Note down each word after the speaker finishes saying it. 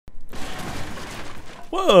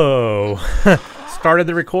Whoa! Started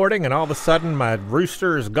the recording and all of a sudden my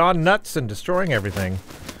rooster has gone nuts and destroying everything.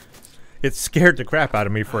 It scared the crap out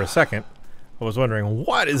of me for a second. I was wondering,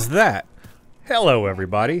 what is that? Hello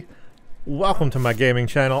everybody. Welcome to my gaming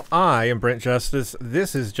channel. I am Brent Justice.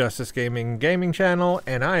 This is Justice Gaming channel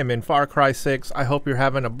and I am in Far Cry 6. I hope you're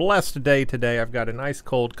having a blessed day today. I've got a nice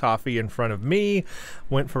cold coffee in front of me.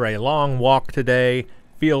 Went for a long walk today.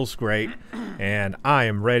 Feels great, and I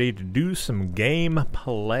am ready to do some game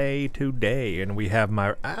play today. And we have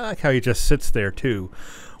my, I like how he just sits there too.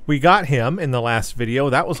 We got him in the last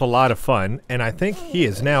video. That was a lot of fun, and I think he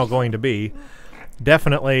is now going to be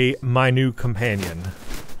definitely my new companion.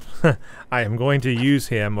 I am going to use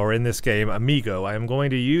him, or in this game, Amigo. I am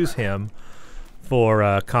going to use him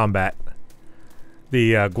for combat.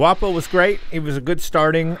 The Guapo was great. He was a good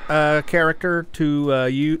starting character to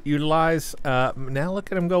utilize. Now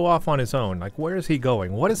look at him go off on his own. Like, where is he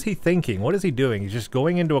going? What is he thinking? What is he doing? He's just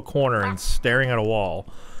going into a corner and staring at a wall.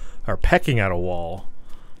 Or pecking at a wall.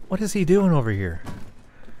 What is he doing over here?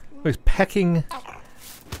 He's pecking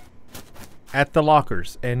at the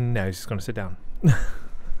lockers. And now he's just going to sit down.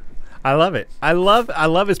 I love it. I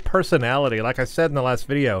love his personality. Like I said in the last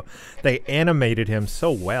video, they animated him so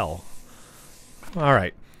well.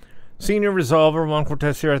 Alright. Senior Resolver, One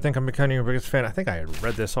Cortez here. I think I'm becoming your biggest fan. I think I had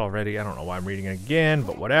read this already. I don't know why I'm reading it again,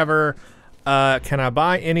 but whatever. Can I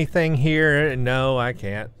buy anything here? No, I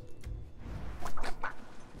can't.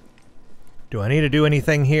 Do I need to do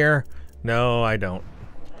anything here? No, I don't.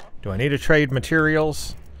 Do I need to trade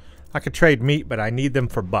materials? I could trade meat, but I need them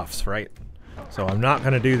for buffs, right? So I'm not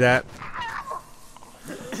going to do that.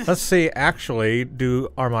 Let's see, actually,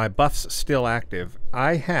 are my buffs still active?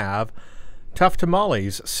 I have Tough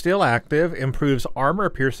Tamales still active, improves armor,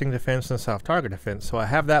 piercing defense, and soft target defense. So I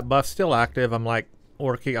have that buff still active. I'm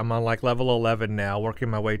on like level 11 now, working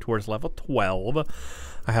my way towards level 12.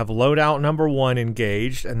 I have loadout number 1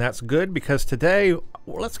 engaged, and that's good because today,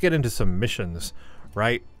 let's get into some missions,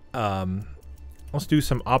 right? Let's do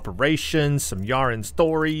some operations, some Yaran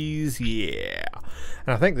stories, yeah.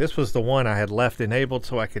 And I think this was the one I had left enabled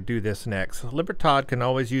so I could do this next. Libertad can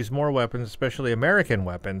always use more weapons, especially American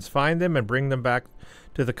weapons. Find them and bring them back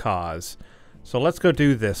to the cause. So let's go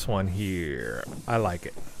do this one here. I like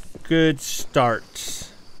it. Good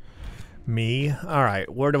start. Me.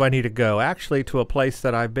 Alright, where do I need to go? Actually, to a place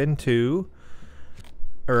that I've been to.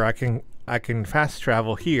 Or I can fast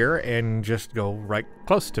travel here and just go right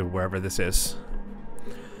close to wherever this is.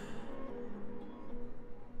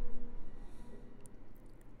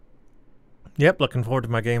 Yep, looking forward to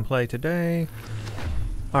my gameplay today.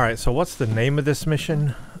 Alright, so what's the name of this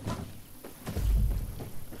mission?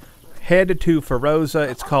 Head to Feroza.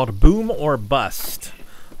 It's called Boom or Bust.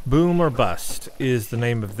 Boom or Bust is the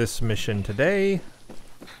name of this mission today.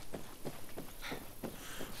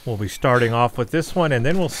 We'll be starting off with this one, and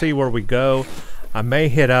then we'll see where we go. I may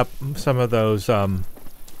hit up some of those,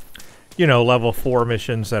 you know, level 4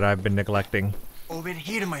 missions that I've been neglecting. Over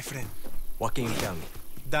here, my friend. What can you tell me?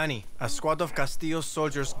 Dani, a squad of Castillo's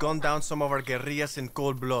soldiers gunned down some of our guerrillas in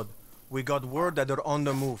cold blood. We got word that they're on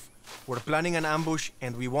the move. We're planning an ambush,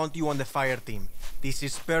 and we want you on the fire team. This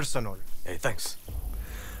is personal. Hey, thanks.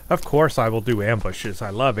 Of course I will do ambushes. I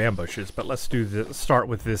love ambushes, but let's start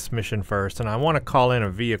with this mission first. And I want to call in a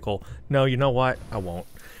vehicle. No, you know what? I won't.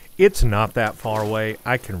 It's not that far away.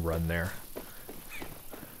 I can run there.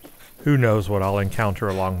 Who knows what I'll encounter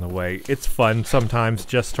along the way. It's fun sometimes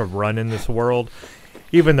just to run in this world.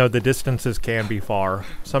 Even though the distances can be far,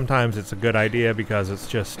 sometimes it's a good idea because it's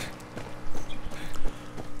just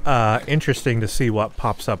interesting to see what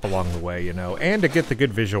pops up along the way, you know, and to get the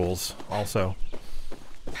good visuals also.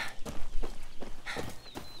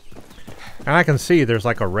 And I can see there's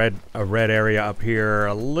like a red area up here,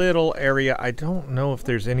 a little area. I don't know if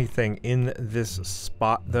there's anything in this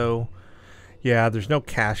spot though. Yeah, there's no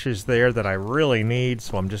caches there that I really need,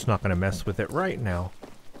 so I'm just not going to mess with it right now.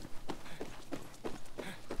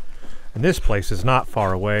 And this place is not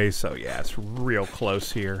far away, so yeah, it's real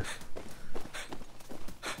close here.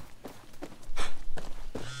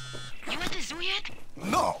 You at the zoo yet?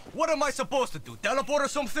 No! What am I supposed to do? Teleport or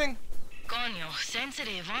something? Coño,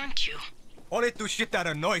 sensitive, aren't you? Only do shit that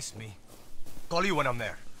annoys me. Call you when I'm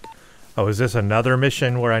there. Oh, is this another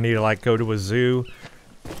mission where I need to like go to a zoo?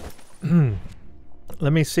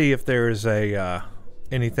 Let me see if there's a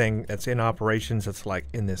anything that's in operations that's like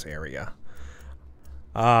in this area.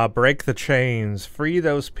 Break the chains, free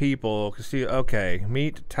those people. See, okay,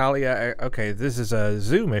 meet Talia. Okay, this is a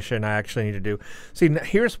zoo mission I actually need to do. See,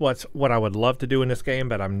 here's what I would love to do in this game,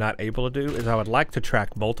 but I'm not able to do, is I would like to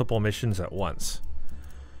track multiple missions at once.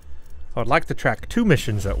 I would like to track 2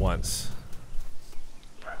 missions at once.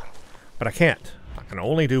 But I can't. I can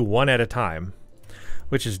only do one at a time,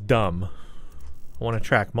 which is dumb. I want to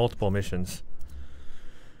track multiple missions.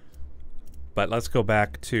 But let's go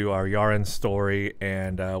back to our Yara story,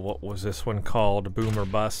 and what was this one called? Boom or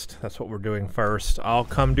Bust. That's what we're doing first. I'll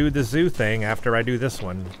come do the zoo thing after I do this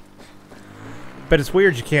one. But it's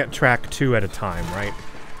weird you can't track 2 at a time, right?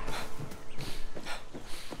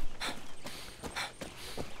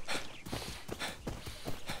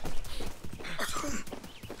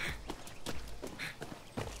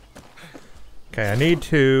 Okay, I need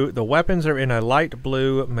to... The weapons are in a light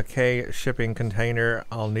blue McKay shipping container.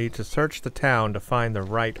 I'll need to search the town to find the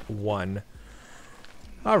right one.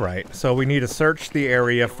 Alright, so we need to search the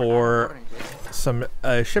area for some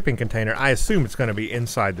shipping container. I assume it's going to be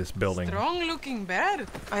inside this building. Strong looking bear.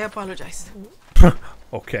 I apologize.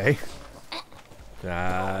 Okay.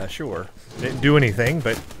 Sure. Didn't do anything,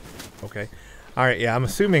 but... Okay. Alright, yeah, I'm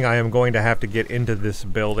assuming I am going to have to get into this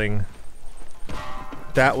building.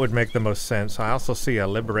 That would make the most sense. I also see a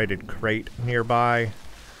liberated crate nearby.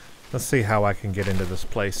 Let's see how I can get into this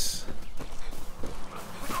place.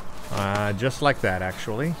 Just like that,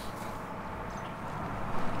 actually.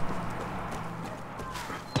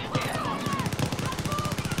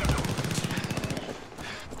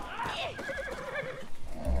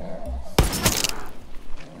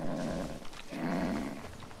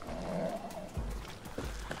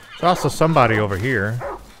 There's also somebody over here.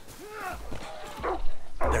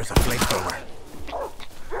 There's a flamethrower.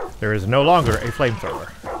 There is no longer a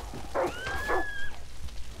flamethrower.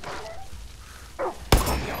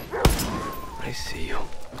 I see you.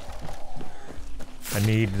 I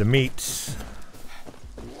need the meats.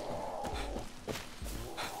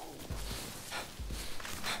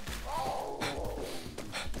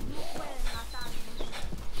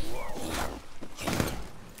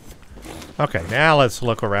 Okay, now let's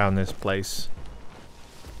look around this place.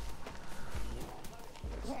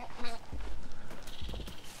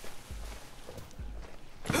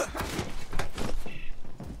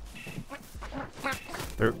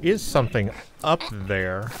 There is something up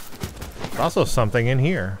there. There's also something in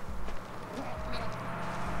here.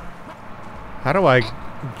 How do I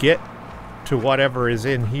get to whatever is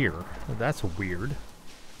in here? That's weird.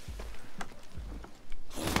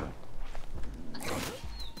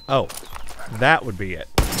 Oh, that would be it.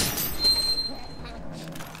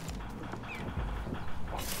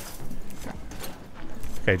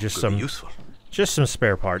 Okay, just some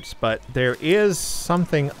spare parts, but there is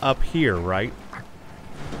something up here, right?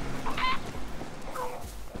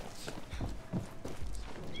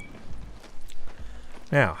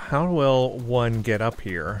 Now, how will one get up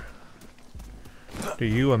here? Do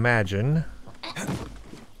you imagine?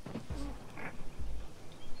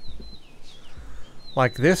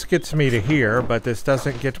 Like, this gets me to here, but this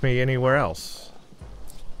doesn't get me anywhere else.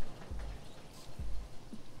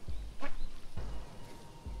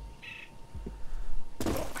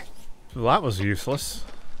 Well, that was useless.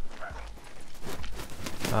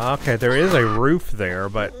 Okay, there is a roof there,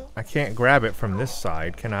 but I can't grab it from this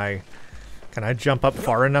side. Can I jump up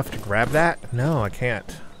far enough to grab that? No, I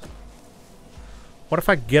can't. What if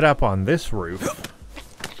I get up on this roof?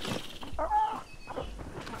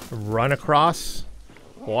 Run across?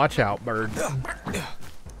 Watch out, bird.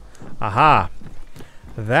 Aha.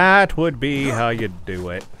 That would be how you do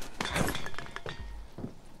it.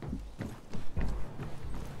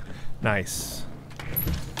 Nice.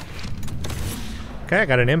 Okay, I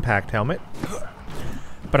got an impact helmet.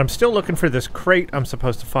 But I'm still looking for this crate I'm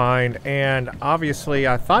supposed to find, and obviously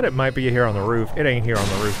I thought it might be here on the roof. It ain't here on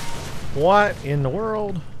the roof. What in the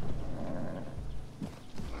world?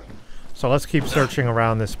 So let's keep searching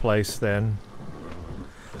around this place then.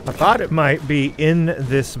 I thought it might be in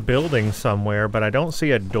this building somewhere, but I don't see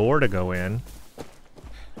a door to go in.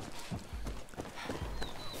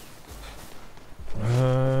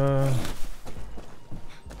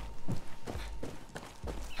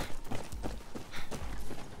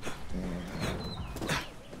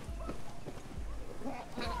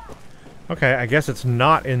 Okay, I guess it's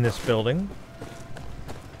not in this building.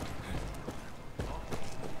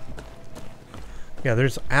 Yeah,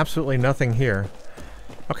 there's absolutely nothing here.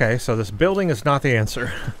 Okay, so this building is not the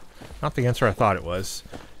answer. Not the answer I thought it was.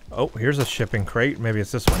 Oh, here's a shipping crate. Maybe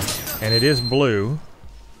it's this one. And it is blue.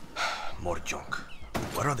 More junk.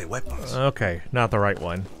 What are the weapons? Okay, not the right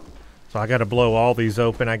one. So I gotta blow all these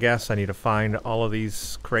open, I guess. I need to find all of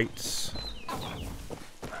these crates.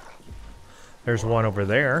 There's one over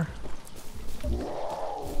there.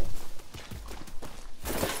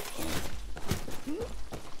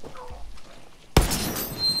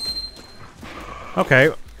 Okay,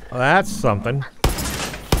 well, that's something.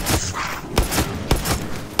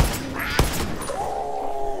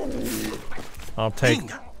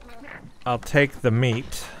 I'll take the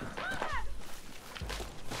meat.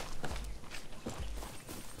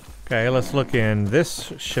 Okay, let's look in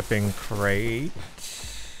this shipping crate.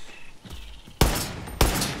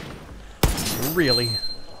 Really?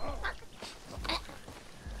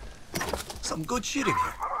 Some good shit in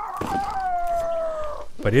here.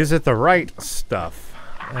 But is it the right stuff?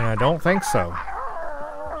 And I don't think so.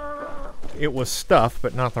 It was stuff,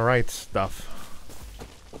 but not the right stuff.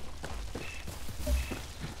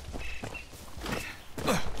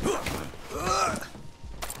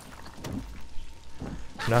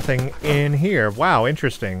 Nothing in here. Wow,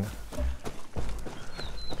 interesting.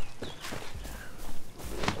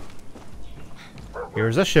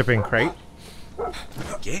 Here's a shipping crate.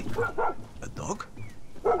 Okay. A dog?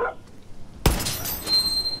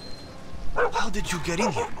 How did you get in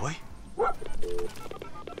here, boy?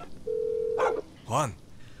 Juan,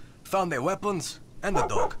 found their weapons and the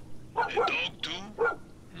dog. A dog too?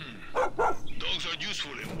 Dogs are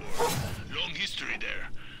useful in war. Long history there.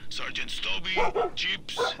 Sergeant Stobie,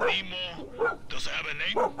 Chips, Nemo. Does it have a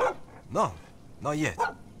name? No, not yet.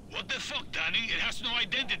 What the fuck, Dani? It has no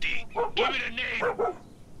identity. Give it a name.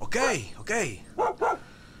 Okay.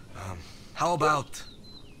 How about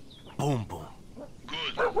Boom Boom?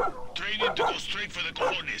 Good. Train him to go straight for the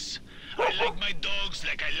cojones. I like my dogs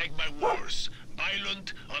like I like my wars.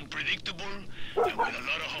 Violent, unpredictable, and with a lot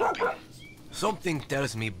of humping. Something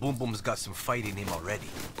tells me Boom Boom's got some fight in him already.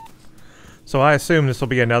 So I assume this will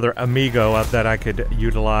be another amigo that I could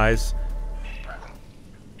utilize.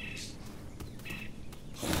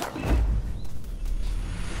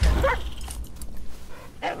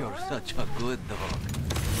 You're such a good dog.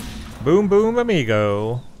 Boom Boom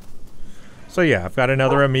Amigo. So yeah, I've got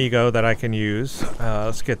another amigo that I can use.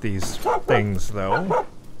 Let's get these things though.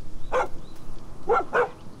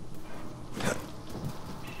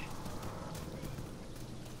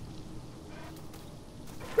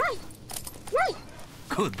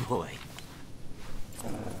 Good boy.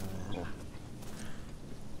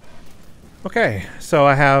 Okay, so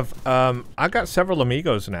I have I've got several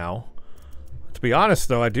amigos now. To be honest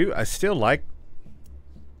though, I still like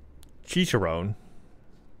Chicharron.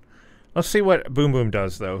 Let's see what Boom Boom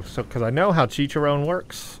does though. So cuz I know how Chicharron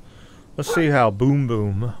works. Let's see how Boom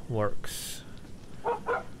Boom works.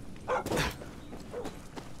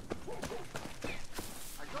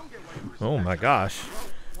 Oh my gosh.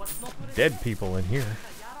 Dead people in here.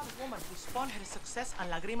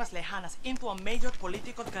 Into a major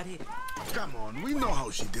political career. Come on, we know how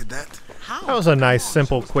she did that. How? That was a nice,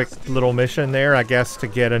 simple, quick little mission there, I guess, to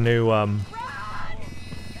get a new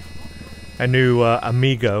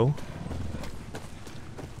amigo.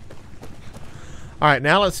 All right,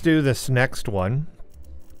 now let's do this next one.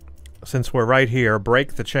 Since we're right here,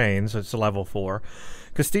 break the chains. It's level 4.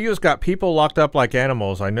 Castillo's got people locked up like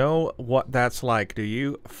animals. I know what that's like. Do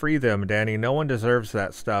you free them, Dani? No one deserves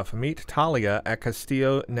that stuff. Meet Talia at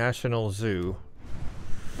Castillo National Zoo.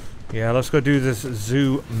 Yeah, let's go do this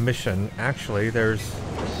zoo mission. Actually, there's...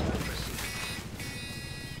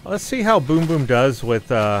 Let's see how Boom Boom does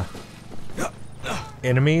with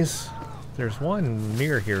enemies. There's one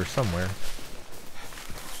near here somewhere.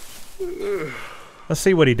 Let's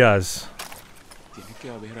see what he does.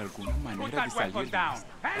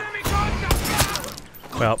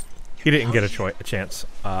 Well, he didn't get a chance.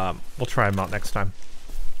 We'll try him out next time.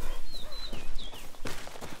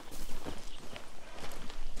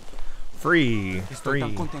 Free.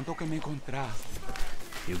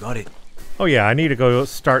 You got it. Oh yeah, I need to go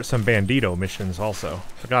start some Bandito missions also.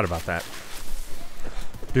 Forgot about that.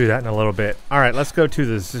 Do that in a little bit. Alright, let's go to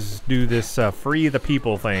this. Do this free the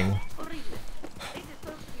people thing.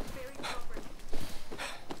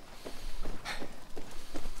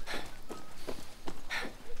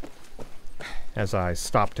 As I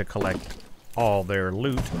stop to collect all their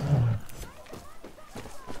loot.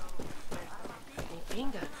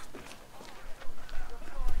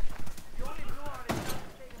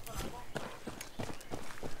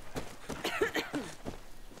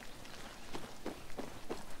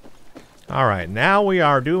 All right, now we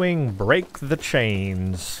are doing break the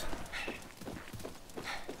chains.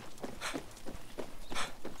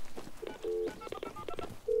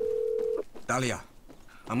 Talia,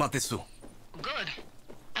 I'm at the zoo. Good.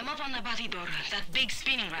 I'm up on the batidor, that big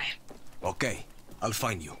spinning ride. Okay, I'll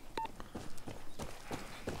find you.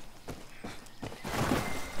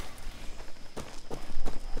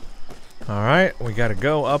 All right, we got to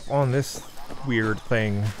go up on this weird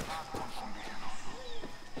thing.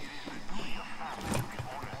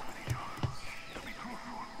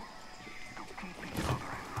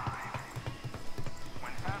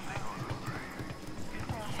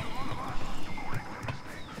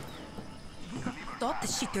 the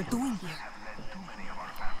shit they're doing here.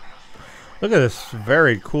 Look at this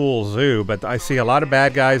very cool zoo, but I see a lot of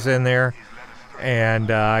bad guys in there. And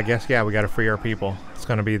I guess, yeah, we got to free our people. It's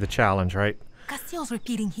going to be the challenge, right? Castillo's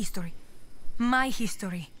repeating history. My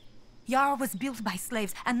history. Yara was built by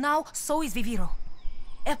slaves, and now so is Viviro.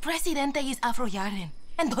 El Presidente is Afro-Yaran,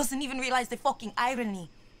 and doesn't even realize the fucking irony.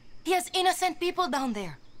 He has innocent people down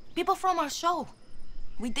there. People from our show.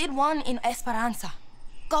 We did one in Esperanza.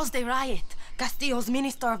 Caused a riot. Castillo's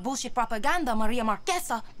minister of bullshit propaganda, Maria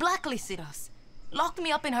Marquesa, blacklisted us. Locked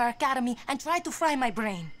me up in her academy and tried to fry my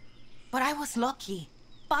brain. But I was lucky.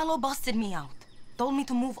 Paulo busted me out. Told me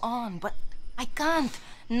to move on, but I can't.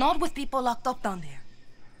 Not with people locked up down there.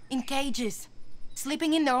 In cages.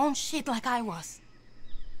 Sleeping in their own shit like I was.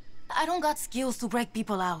 I don't got skills to break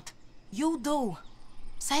people out. You do.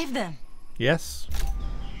 Save them. Yes.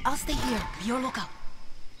 I'll stay here. Be your lookout.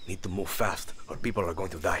 Need to move fast, or people are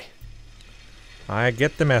going to die. I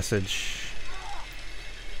get the message.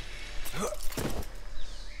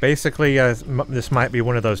 Basically, this might be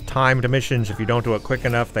one of those timed missions. If you don't do it quick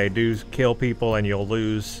enough, they do kill people and you'll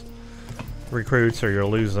lose recruits or you'll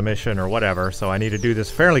lose the mission or whatever. So I need to do this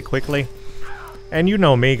fairly quickly. And you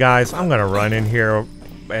know me, guys. I'm going to run in here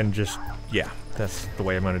and just, yeah, that's the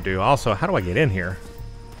way I'm going to do. Also, how do I get in here?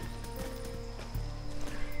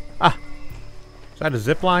 Ah, is that a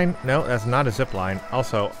zip line? No, that's not a zip line.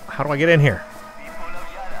 Also, how do I get in here?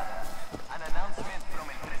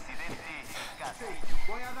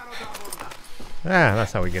 Ah,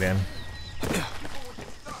 that's how we get in.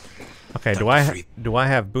 Okay, do I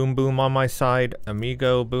have Boom Boom on my side?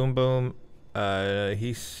 Amigo Boom Boom.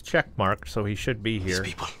 He's check marked, so he should be here.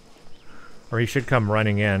 Or he should come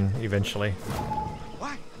running in eventually.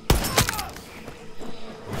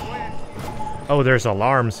 Oh, there's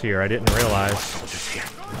alarms here. I didn't realize.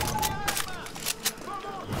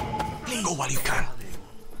 Go while you can.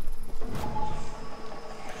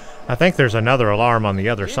 I think there's another alarm on the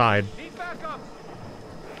other side.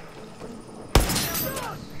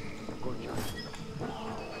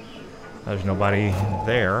 There's nobody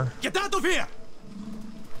there. Get out of here!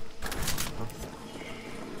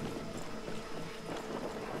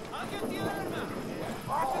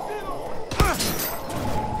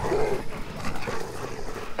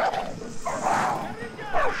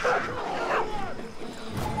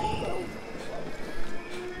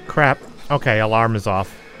 Crap. Okay, alarm is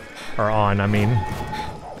off. Or on, I mean.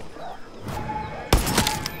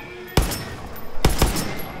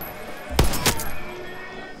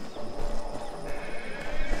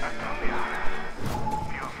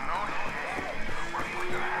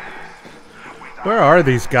 Where are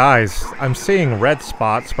these guys? I'm seeing red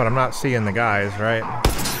spots, but I'm not seeing the guys, right?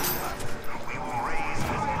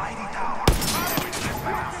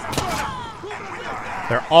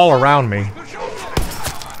 They're all around me.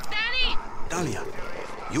 Dani! Dalia,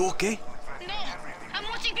 you okay? No! I'm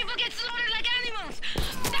watching people get slaughtered like animals!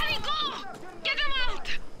 Dani, go! Get them out!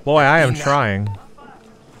 Boy, I am trying.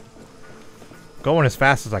 Going as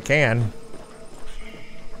fast as I can.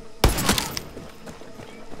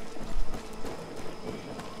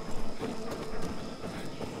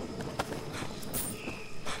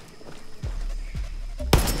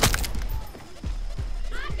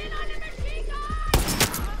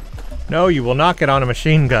 No, you will not get on a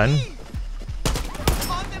machine gun.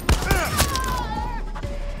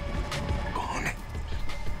 Gone.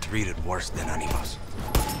 Treated worse than animals.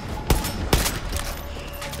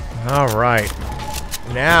 Alright.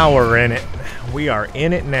 Now we're in it. We are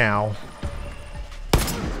in it now.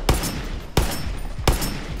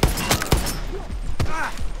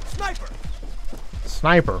 Sniper!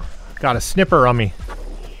 Sniper. Got a snipper on me.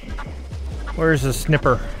 Where's the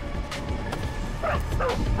snipper?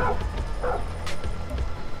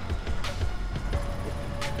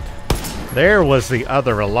 There was the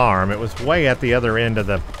other alarm. It was way at the other end of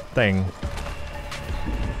the thing.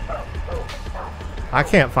 I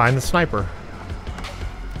can't find the sniper.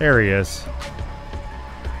 There he is.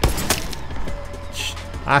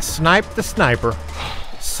 I sniped the sniper.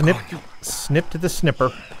 Snipped the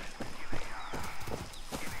snipper.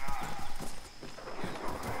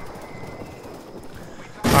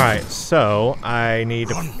 Alright, so I need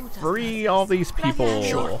to free all these people.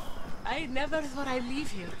 Sure. I never thought I'd leave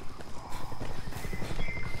here.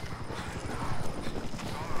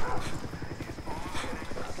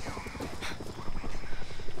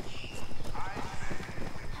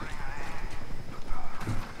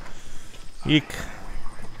 Eek.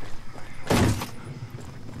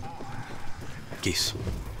 Geese,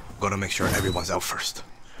 gotta make sure everyone's out first.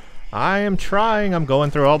 I am trying. I'm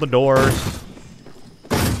going through all the doors.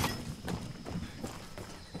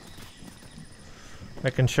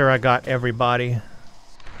 Making sure I got everybody.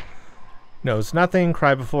 Knows nothing.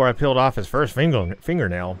 Cried before I peeled off his first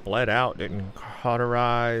fingernail. Bled out. Didn't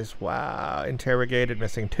cauterize. Wow. Interrogated.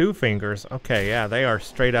 Missing 2 fingers. Okay, yeah, they are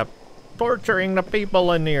straight up torturing the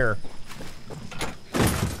people in here.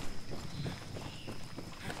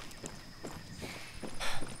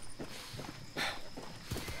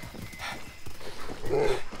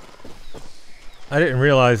 I didn't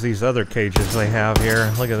realize these other cages they have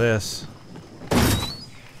here. Look at this.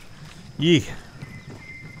 Yee.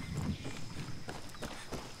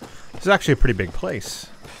 This is actually a pretty big place.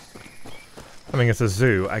 I mean, it's a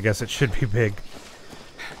zoo. I guess it should be big.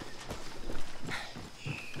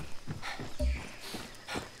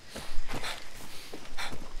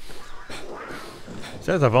 It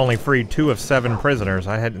says I've only freed 2 of 7 prisoners.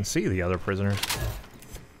 I hadn't seen the other prisoners.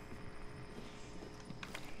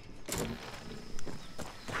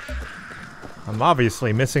 I'm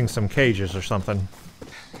obviously missing some cages or something.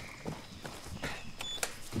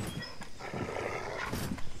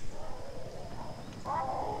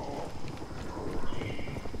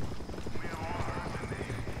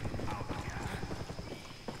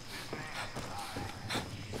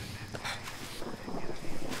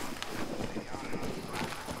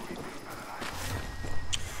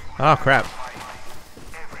 Oh, crap.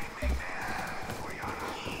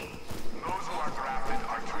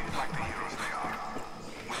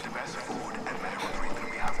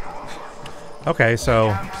 Okay,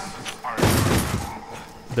 so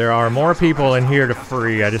there are more people in here to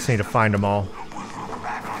free. I just need to find them all.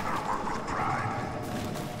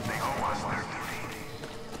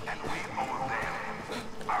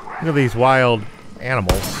 Look at these wild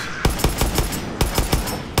animals.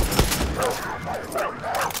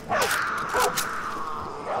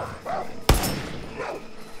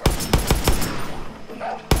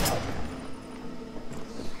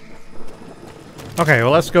 Okay,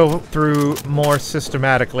 well, let's go through more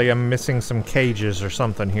systematically. I'm missing some cages or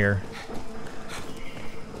something here.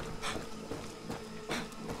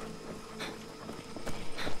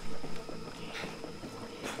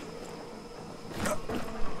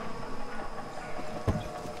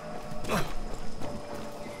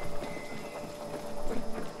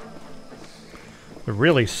 They're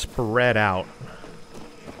really spread out.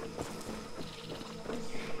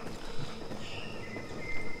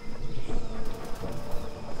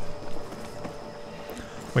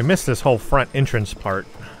 We missed this whole front entrance part.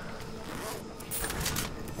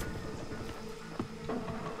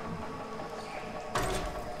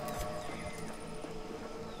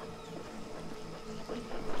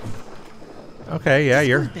 Okay, yeah,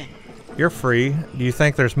 you're free. Do you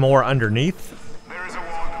think there's more underneath? There is a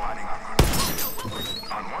wall dividing our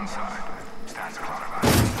group. On one side stands a cloud of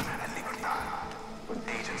ice and libertad,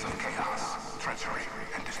 agents of chaos, treachery,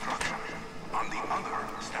 and destruction. On the other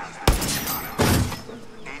stands the fictional,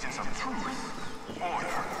 agents of truth,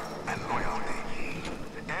 order, and loyalty.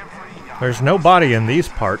 There's no body in these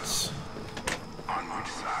parts. On which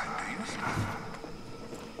side do you stand?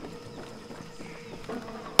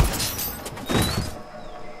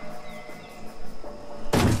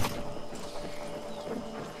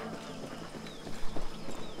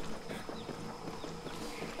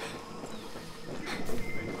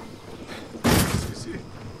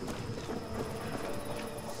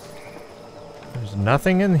 There's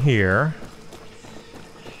nothing in here.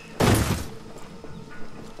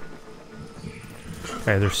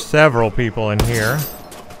 Okay, there's several people in here.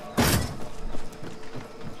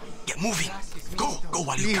 Get moving. Go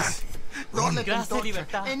while you can. Don't let them torture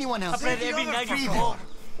anyone else. Free them.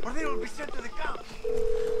 Or they will be sent to the camp.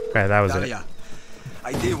 Okay, that was it. Dalia,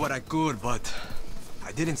 I did what I could, but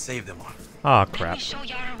I didn't save them all. Oh, Let crap. me show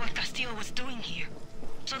Yara what Castillo was doing here,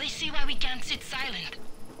 so they see why we can't sit silent.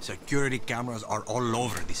 Security cameras are all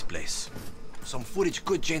over this place. Some footage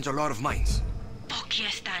could change a lot of minds. Fuck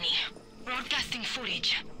yes, Dani. Broadcasting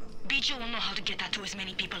footage. Bicho will know how to get that to as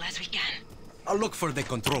many people as we can. I'll look for the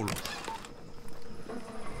control room.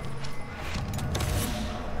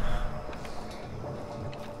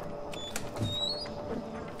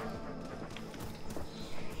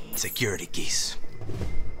 Security keys.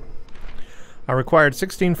 I required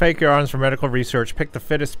 16 fake yarns for medical research. Pick the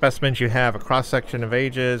fittest specimens you have. A cross-section of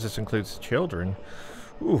ages. This includes children.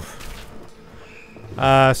 Oof.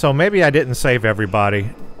 So maybe I didn't save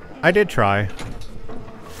everybody. I did try.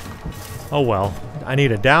 Oh well. I need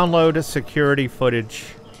to download security footage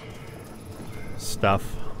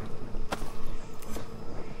stuff.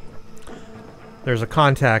 There's a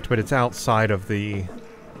contact, but it's outside of the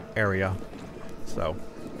area. So...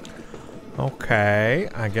 okay,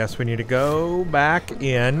 I guess we need to go back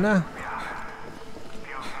in.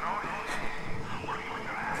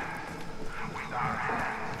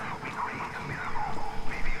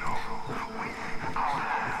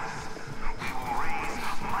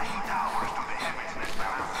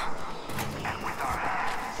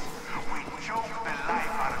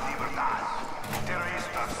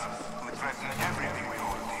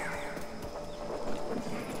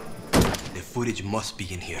 footage must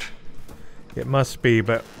be in here. It must be,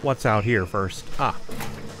 but what's out here first? Ah,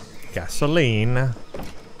 gasoline. And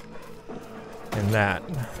that.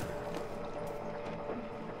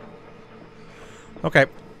 Okay.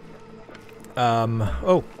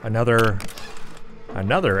 Oh, another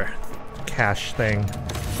cache thing.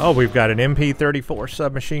 Oh, we've got an MP34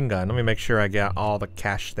 submachine gun. Let me make sure I got all the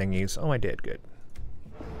cache thingies. Oh, I did. Good.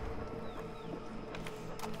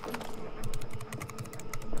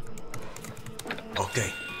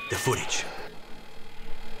 Okay, the footage.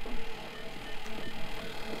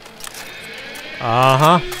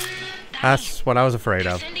 Uh-huh. That's what I was afraid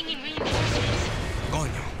of. Sending in reinforcements.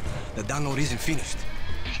 Coño, the download isn't finished.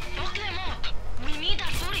 Lock them up. We need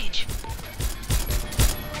that footage.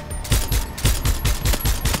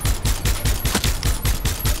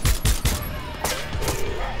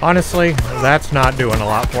 Honestly, that's not doing a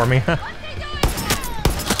lot for me.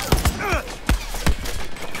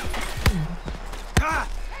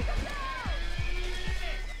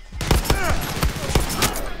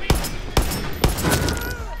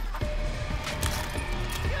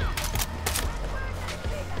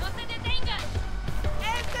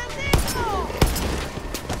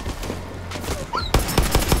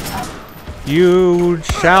 You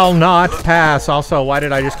shall not pass. Also, why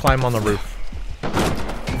did I just climb on the roof?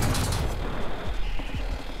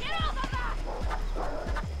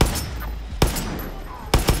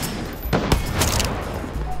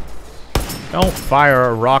 Don't fire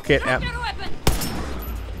a rocket at...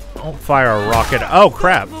 Don't fire a rocket. Oh,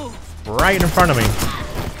 crap. Right in front of me.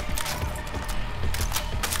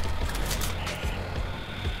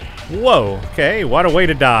 Whoa. Okay, what a way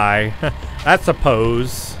to die. That's a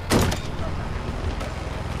pose.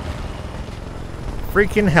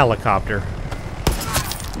 Freaking helicopter.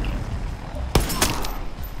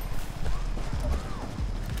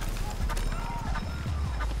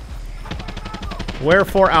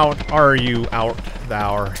 Wherefore out are you out,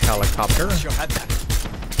 thou helicopter?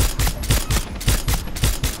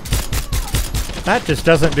 That just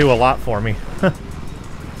doesn't do a lot for me.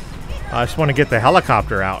 I just want to get the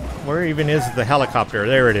helicopter out. Where even is the helicopter?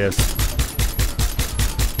 There it is.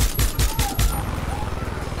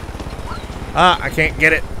 I can't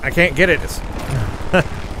get it. I can't get it.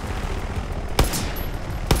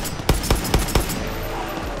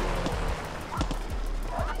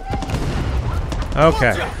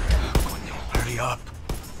 Okay. Hurry up.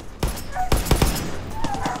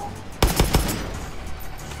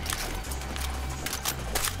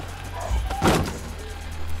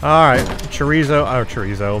 Alright. Chorizo. Oh,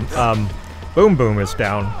 chorizo. Boom Boom is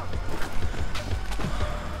down.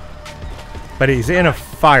 But he's in a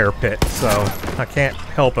fire pit, so I can't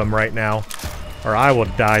help him right now, or I will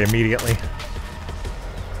die immediately.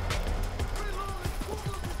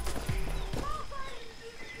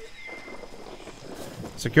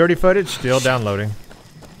 Security footage still downloading.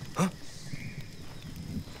 Huh?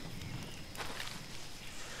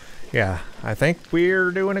 Yeah, I think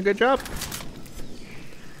we're doing a good job.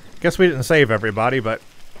 Guess we didn't save everybody, but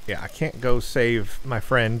yeah, I can't go save my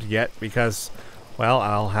friend yet because, well,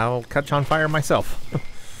 I'll catch on fire myself.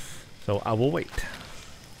 So I will wait.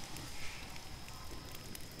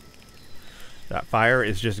 That fire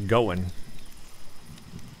is just going.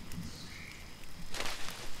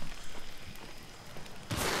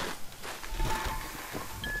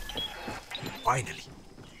 Finally.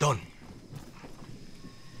 Done.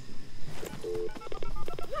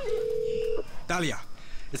 Talia,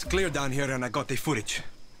 it's clear down here and I got the footage.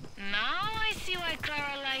 Now I see why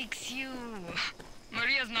Clara likes you.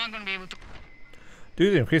 Maria's not gonna be able to... Due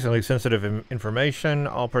to the increasingly sensitive information,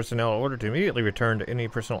 all personnel are ordered to immediately return to any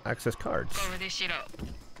personal access cards. cover this shit up.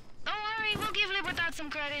 Don't worry, we'll give Libertad some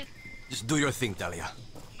credit. Just do your thing, Talia.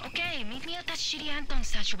 Okay, meet me at that shitty Anton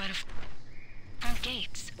statue by the front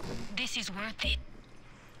gates. This is worth it.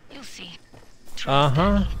 You'll see. Trust,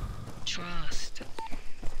 Dani. Trust.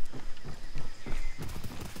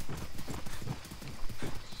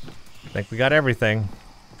 I think we got everything.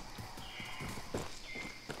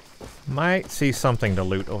 Might see something to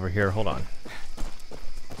loot over here. Hold on.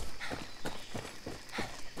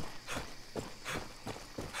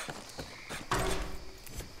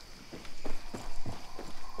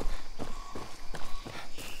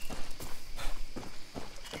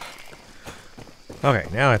 Okay,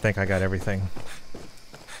 now I think I got everything.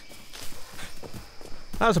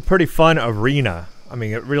 That was a pretty fun arena. I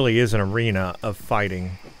mean, it really is an arena of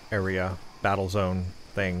fighting area, battle zone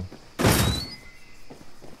thing.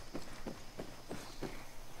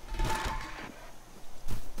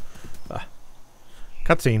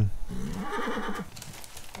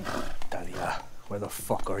 Talia, where the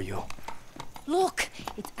fuck are you? Look,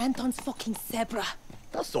 it's Anton's fucking zebra.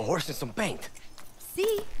 That's the horse in some paint.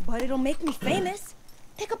 See, but it'll make me famous.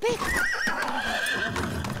 Take a pic. Hurry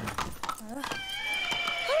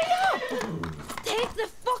up! Take the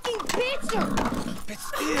fucking picture! But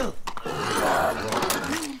still.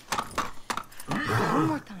 One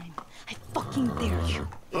more time. I fucking dare you.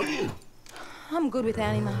 I'm good with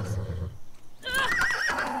animals.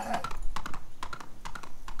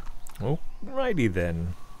 Alrighty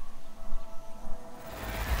then.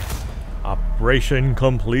 Operation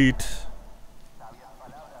complete.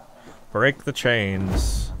 Break the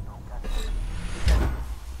chains.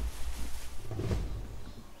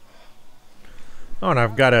 Oh, and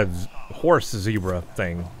I've got a horse zebra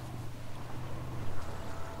thing.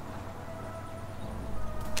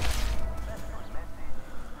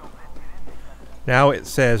 Now it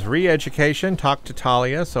says re-education, talk to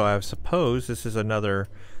Talia, so I suppose this is another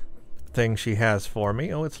thing she has for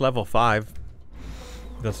me. Oh, it's level 5.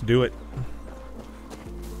 Let's do it.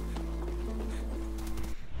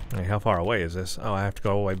 Hey, how far away is this? Oh, I have to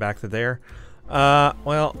go all the way back to there.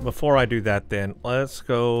 Well, before I do that then, let's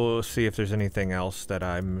go see if there's anything else that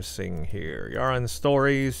I'm missing here. Yara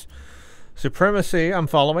stories. Supremacy, I'm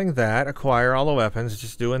following that. Acquire all the weapons,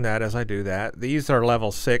 just doing that as I do that. These are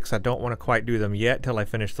level 6. I don't want to quite do them yet till I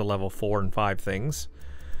finish the level 4 and 5 things.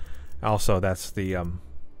 Also, that's the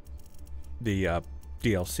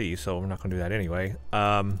DLC, so we're not going to do that anyway.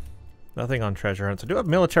 Nothing on treasure hunts. I do have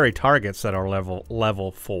military targets that are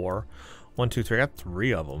level 4. 1, 2, 3. I got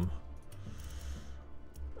 3 of them.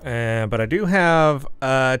 But I do have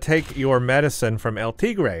take your medicine from El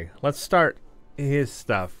Tigre. Let's start his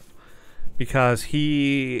stuff. Because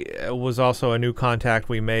he was also a new contact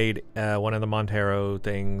we made, one of the Montero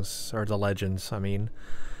things, or the legends, I mean.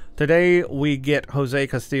 Today we get Jose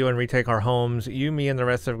Castillo and retake our homes. You, me, and the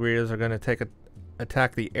rest of the guerrillas are going to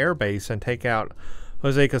attack the air base and take out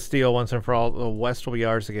Jose Castillo once and for all. The west will be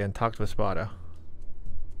ours again. Talk to Espada.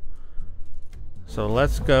 So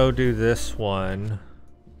let's go do this one.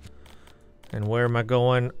 And where am I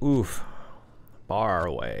going? Oof. Far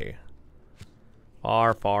away.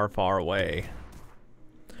 Far, far, far away.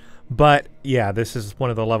 But yeah, this is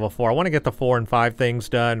one of the level 4. I want to get the 4 and 5 things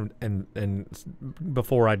done and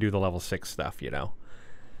before I do the level 6 stuff, you know.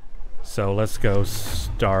 So let's go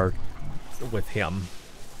start with him.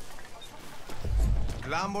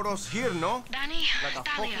 Glamorous here, no? Dani,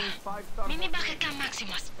 Talia, meet me back at Camp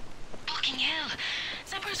Maximus. Fucking hell,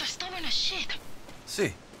 Zebras are stubborn as shit.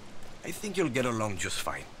 See, I think you'll get along just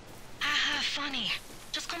fine. Haha, funny.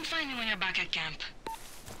 Just come find me when you're back at camp.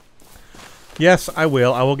 Yes, I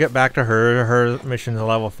will. I will get back to her. Her mission's a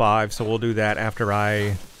level 5, so we'll do that after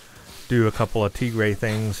I do a couple of Tigre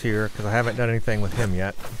things here, because I haven't done anything with him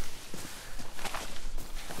yet.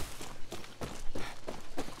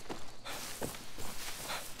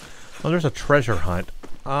 Oh, there's a treasure hunt.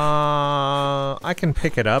 I can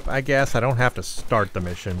pick it up, I guess. I don't have to start the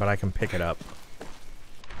mission, but I can pick it up.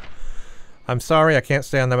 I'm sorry, I can't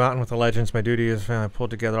stay on the mountain with the legends. My duty is I pulled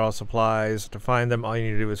together all supplies. To find them, all you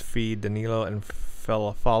need to do is feed Danilo and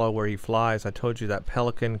follow where he flies. I told you that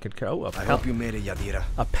pelican could... Oh, I hope you made it, Yadira.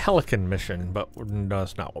 A pelican mission, but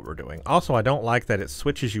that's not what we're doing. Also, I don't like that it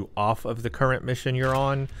switches you off of the current mission you're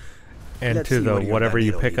on and Let's to see the where your whatever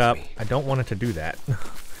you Danilo pick up. leads me. I don't want it to do that. It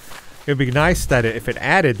would be nice that if it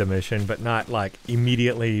added the mission, but not like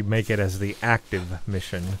immediately make it as the active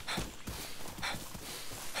mission.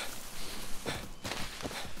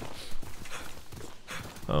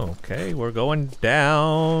 Okay, we're going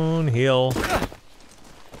downhill.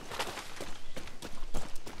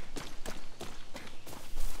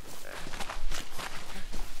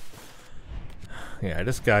 Yeah,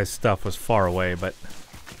 this guy's stuff was far away, but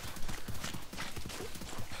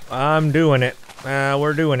I'm doing it.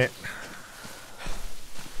 We're doing it.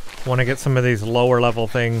 Want to get some of these lower level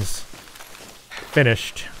things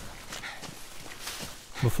finished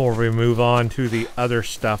before we move on to the other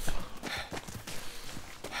stuff.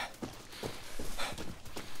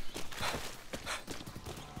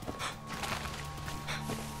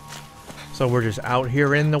 So we're just out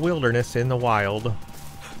here in the wilderness, in the wild.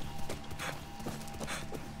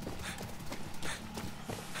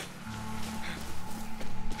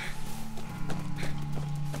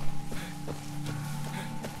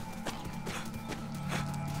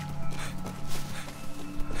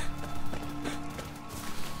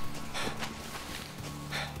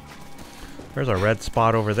 There's a red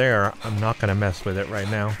spot over there. I'm not going to mess with it right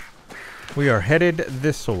now. We are headed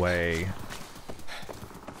this way.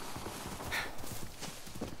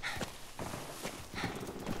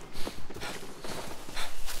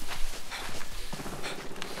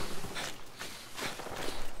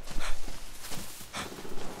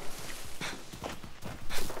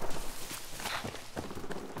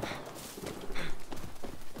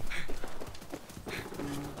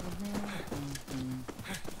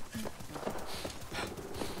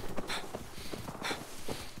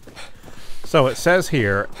 So it says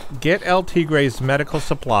here, get El Tigre's medical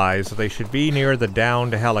supplies. They should be near the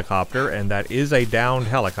downed helicopter, and that is a downed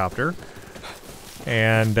helicopter.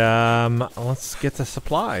 And let's get the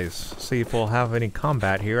supplies. See if we'll have any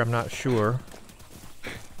combat here. I'm not sure.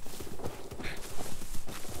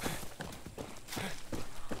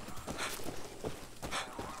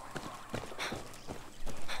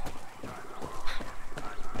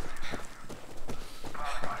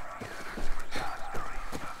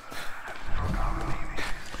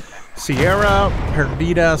 Sierra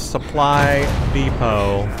Perdida Supply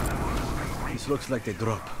Depot. This looks like they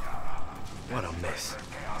drop. What a mess.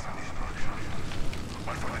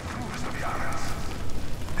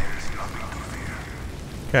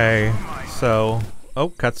 Okay, so... Oh,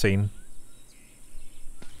 cutscene.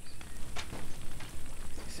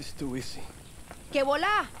 This is too easy. Que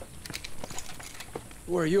volá!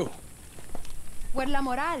 Who are you? We're La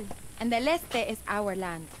Moral, and the Este is our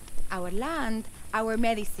land. Our land, our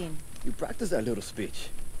medicine. You practice that little speech.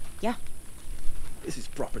 Yeah. This is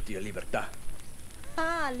property of Libertad.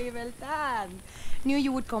 Ah, Libertad. Knew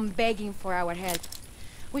you would come begging for our help.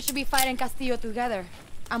 We should be fighting Castillo together.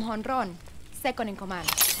 I'm Honron, second in command.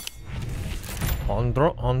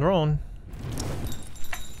 Honron.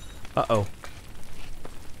 Uh-oh.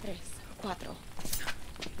 3, 4.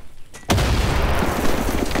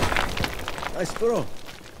 Nice throw.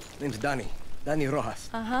 Name's Dani. Dani Rojas.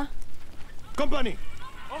 Uh-huh. Company!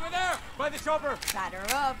 Over there! By the chopper! Batter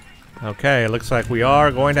up. Okay, looks like we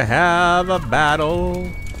are going to have a battle.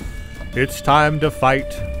 It's time to fight.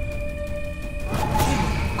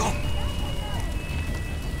 Go!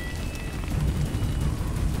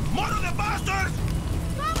 More of the bastards!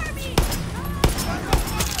 Cover me!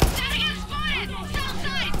 Target spotted! South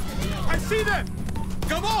side! I see them!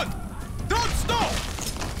 Come on! Don't stop!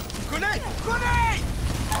 Grenade! Grenade!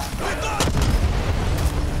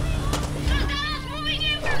 Soldados moving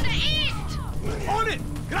in from the east! On it!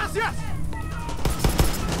 Gracias!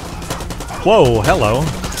 Whoa, hello.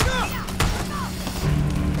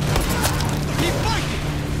 Keep fighting!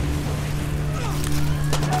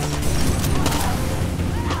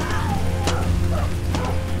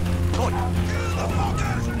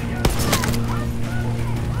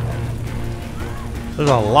 There's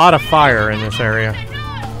a lot of fire in this area.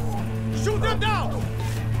 Shoot them down!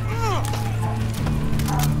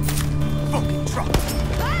 Fucking truck!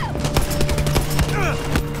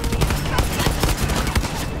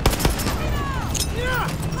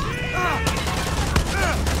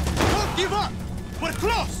 Don't give up! We're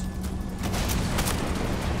close!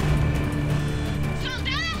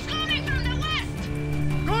 Soldados coming from the west!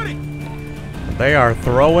 Got it! They are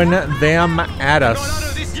throwing them at Not out us.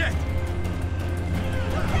 of this yet!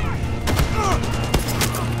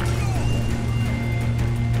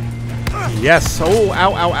 Yes. Oh,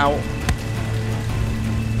 ow, ow, ow.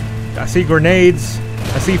 I see grenades.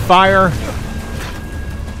 I see fire.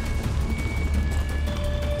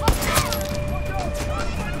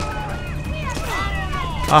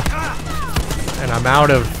 Ah. And I'm out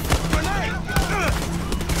of...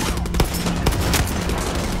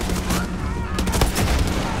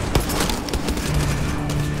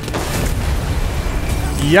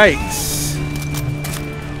 Yikes.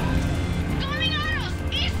 Coming arrows!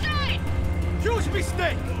 East side! Huge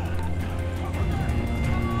mistake!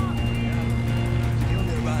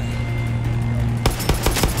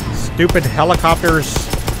 Stupid helicopters.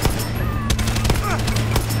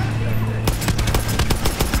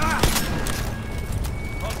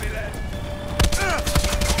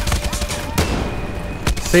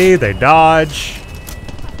 See, they dodge.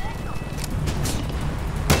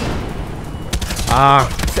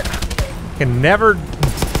 Can never...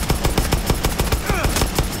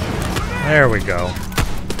 There we go.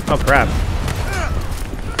 Oh, crap.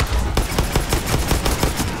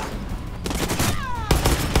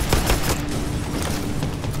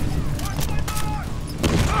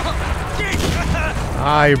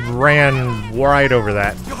 I ran right over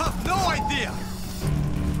that. You have no idea!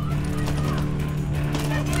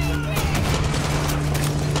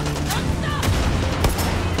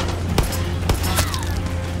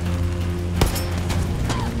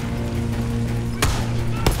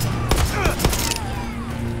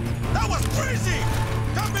 That was crazy!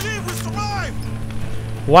 Can't believe we survived!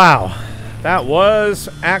 Wow. That was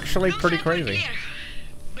actually pretty crazy.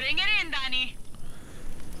 Bring it in, Dani.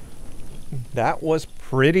 That was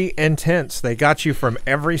pretty intense. They got you from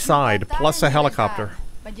every side, plus a helicopter.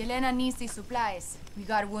 But Yelena needs these supplies. We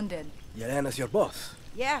got wounded. Yelena's your boss.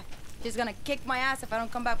 Yeah, she's gonna kick my ass if I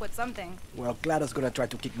don't come back with something. Well, Clara's gonna try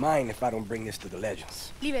to kick mine if I don't bring this to the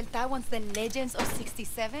legends. Libertad wants the legends of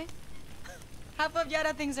 67? Half of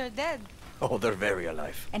Yara things are dead. Oh, they're very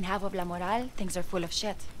alive. And half of La Moral thinks they're full of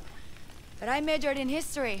shit. But I majored in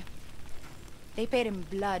history. They paid in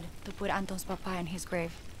blood to put Anton's papa in his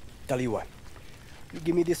grave. Tell you what, you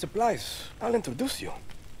give me the supplies, I'll introduce you.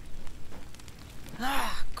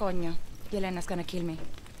 Ah, coño. Yelena's gonna kill me.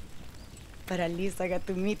 But at least I got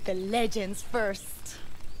to meet the legends first.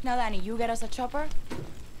 Now, Dani, you get us a chopper.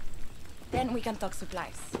 Then we can talk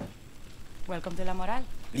supplies. Welcome to La Moral.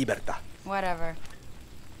 Libertad. Whatever.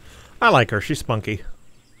 I like her. She's spunky.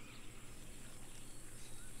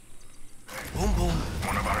 Boom, boom.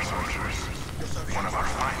 One of our soldiers, one of our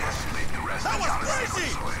finest, laid to rest. That was crazy!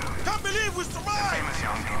 Can't believe we survived! Famous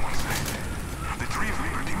young king once said, the tree of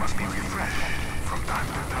liberty must be refreshed from time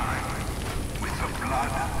to time with the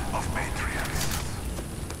blood of patriots.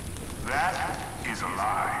 That is a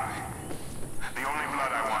lie. The only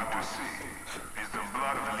blood I want to see is the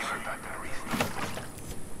blood of the Libertadores.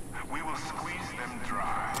 We will squeeze them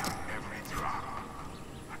dry, every drop.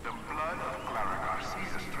 The blood of Clara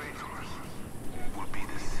Garcia's traitors will be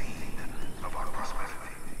the seed of our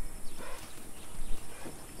prosperity.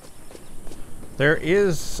 There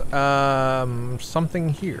is something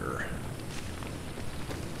here.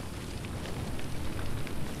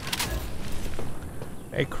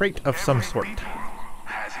 A crate of some sort.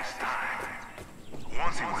 Has his time.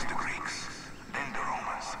 Once it was the Greeks, then the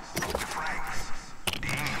Romans, the Franks, the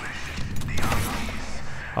English, the Austrians.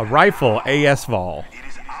 A rifle, AS Vol. It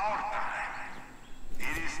is our time.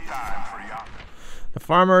 It is time for y'all. The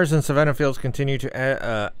farmers in Savannah Fields continue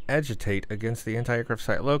to agitate against the anti-aircraft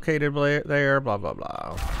site located there, blah, blah,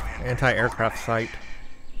 blah. Anti-aircraft site.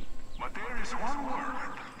 But there is one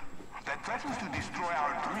word that threatens to destroy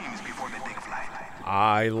our dreams before they take flight.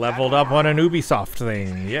 I leveled up on an Ubisoft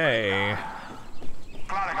thing. Yay.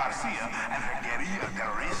 Clara Garcia and her guerrilla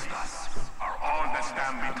terroristas are all that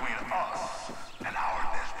stand between us and our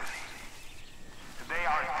destiny. They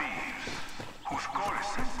are thieves whose goal is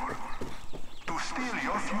simple: to steal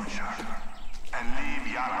your future and leave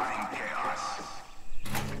Yara in chaos.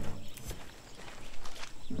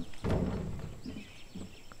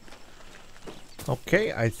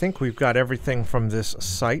 Okay, I think we've got everything from this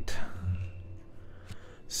site.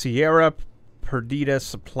 Sierra Perdita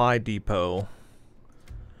Supply Depot.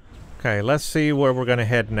 Okay, let's see where we're going to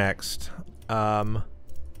head next.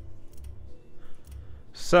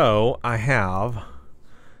 So, I have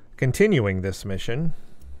continuing this mission,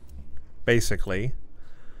 basically.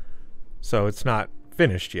 So, it's not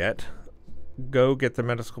finished yet. Go get the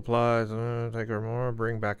medical supplies, take her more,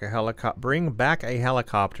 bring back a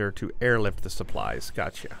helicopter to airlift the supplies.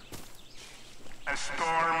 Gotcha. A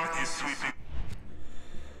storm is sweeping.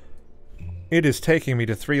 It is taking me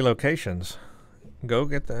to 3 locations. Go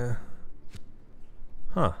get the...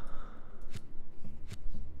 Huh.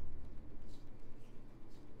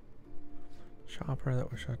 Chopper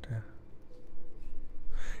that was shut down.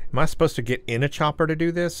 Am I supposed to get in a chopper to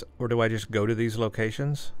do this? Or do I just go to these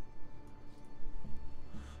locations?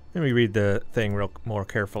 Let me read the thing more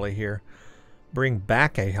carefully here. Bring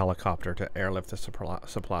back a helicopter to airlift the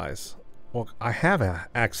supplies. Well, I have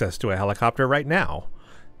access to a helicopter right now.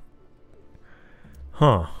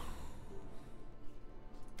 Huh.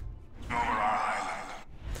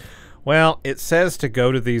 Well, it says to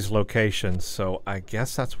go to these locations, so I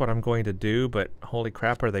guess that's what I'm going to do, but holy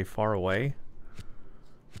crap, are they far away?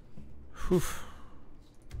 Whew.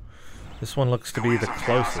 This one looks to be the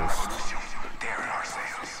closest.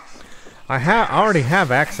 I already have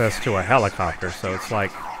access to a helicopter, so it's like,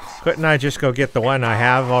 couldn't I just go get the one I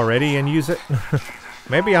have already and use it?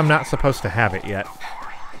 Maybe I'm not supposed to have it yet.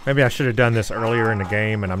 Maybe I should have done this earlier in the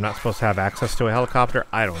game and I'm not supposed to have access to a helicopter.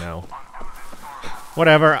 I don't know.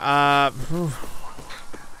 Whatever. I'm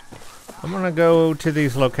going to go to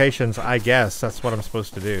these locations, I guess. That's what I'm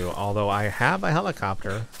supposed to do. Although I have a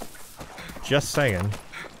helicopter. Just saying.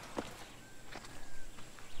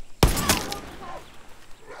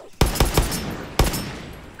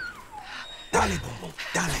 Dale, Bobo,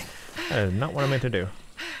 dale. That is not what I meant to do.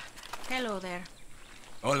 Hello there.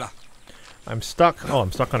 Hola. I'm stuck. Oh,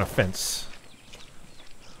 I'm stuck on a fence.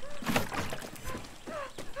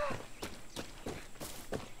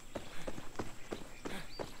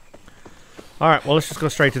 Alright, well, let's just go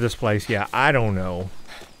straight to this place. Yeah, I don't know.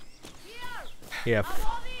 If...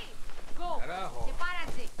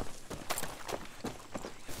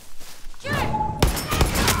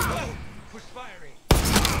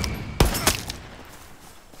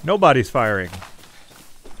 Nobody's firing.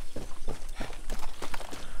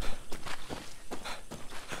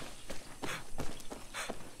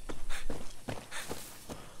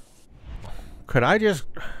 Could I just...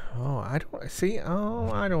 Oh, I don't see.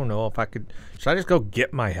 Oh, I don't know if I could. Should I just go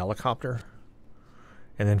get my helicopter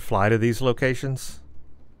and then fly to these locations?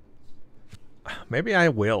 Maybe I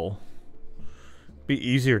will. Be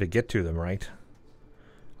easier to get to them, right?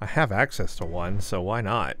 I have access to one, so why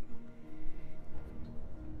not?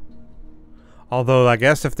 Although, I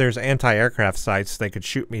guess if there's anti-aircraft sites, they could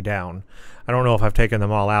shoot me down. I don't know if I've taken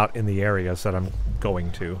them all out in the areas that I'm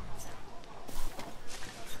going to.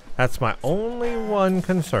 That's my only one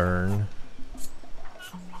concern.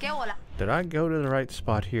 Did I go to the right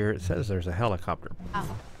spot here? It says there's a helicopter.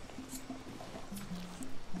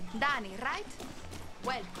 Dani, right?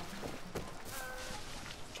 Welcome.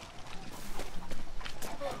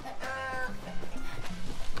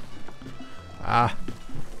 Ah,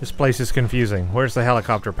 this place is confusing. Where's the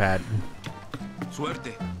helicopter pad?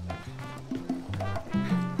 Suerte.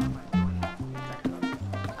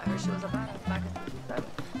 I heard she was a badass back at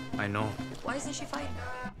the I know. Why isn't she fighting?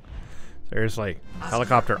 Seriously,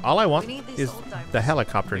 helicopter. All I want is the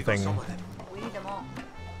helicopter thing. We need them all.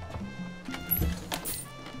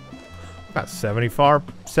 About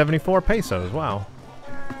 74 pesos. Wow.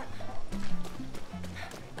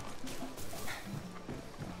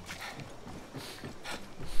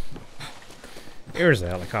 Here's the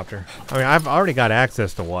helicopter. I mean, I've already got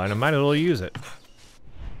access to one. I might as well use it.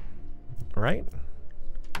 Right?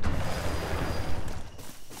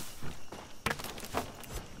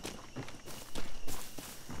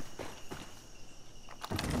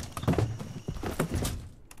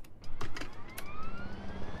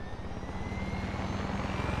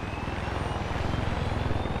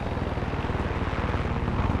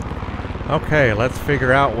 Okay, let's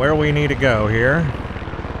figure out where we need to go here.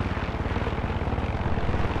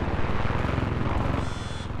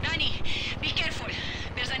 Dani, be careful.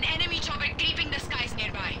 There's an enemy chopper creeping the skies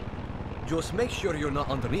nearby. Just make sure you're not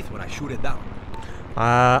underneath when I shoot it down.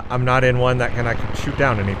 I'm not in one that I can shoot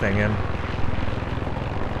down anything in.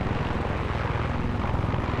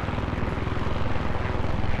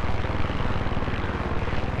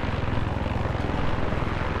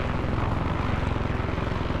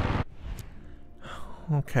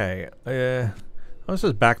 Okay, this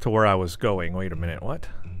is back to where I was going. Wait a minute, what?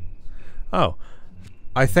 Oh,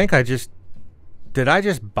 I think did I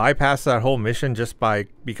just bypass that whole mission just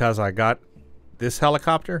because I got this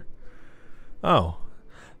helicopter? Oh,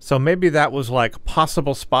 so maybe that was like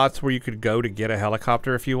possible spots where you could go to get a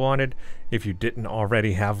helicopter if you wanted, if you didn't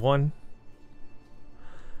already have one.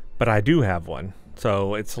 But I do have one,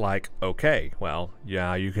 so it's like, okay, well,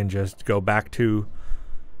 yeah, you can just go back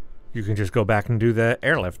and do the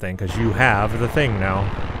airlift thing because you have the thing now.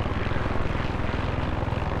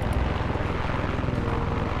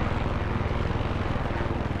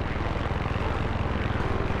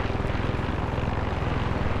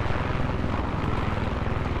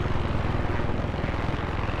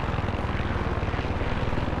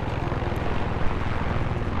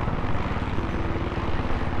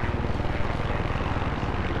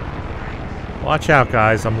 Watch out,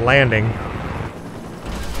 guys. I'm landing.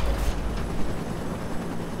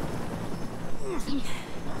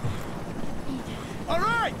 All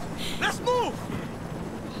right, let's move.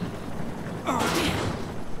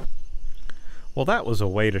 Well, that was a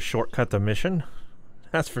way to shortcut the mission.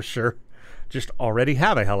 That's for sure. Just already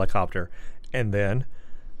have a helicopter. And then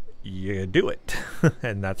you do it.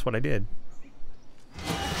 And that's what I did.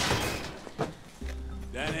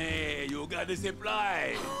 Dani, you got the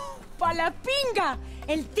supply. Pa la pinga!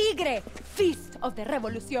 El tigre! Feast of the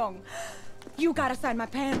Revolución. You gotta sign my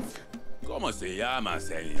pants. ¿Cómo se llama,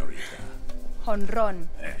 señorita? Honron.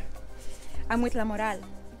 I'm with La Moral.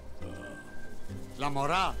 La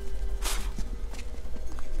Moral.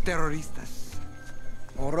 Terroristas.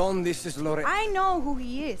 Moron, this is Lore. I know who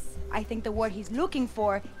he is. I think the word he's looking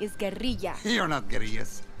for is guerrilla. You're not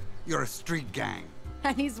guerrillas. You're a street gang.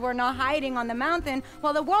 At least we're not hiding on the mountain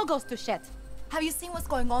while the world goes to shit. Have you seen what's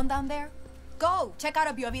going on down there? Go, check out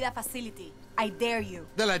a Biovida facility. I dare you.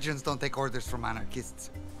 The legends don't take orders from anarchists.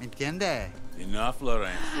 ¿Entiende? Enough,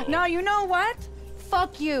 Lorenzo. No, you know what?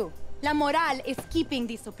 Fuck you. La Moral is keeping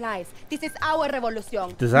these supplies. This is our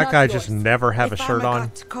revolution. Does that not guy yours. just never have a shirt on?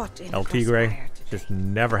 El Tigre crossfire just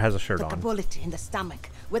never has a shirt Took a on. bullet in the stomach.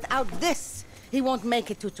 Without this, he won't make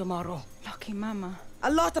it to tomorrow. Lucky mama. A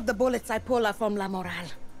lot of the bullets I pull are from La Moral.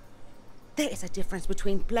 There is a difference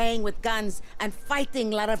between playing with guns and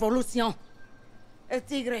fighting la revolución. El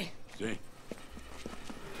Tigre. Sí.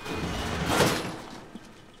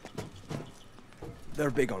 They're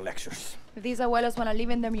big on lectures. If these abuelos want to live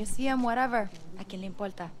in their museum, whatever, ¿a quién le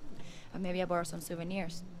importa? But maybe I borrow some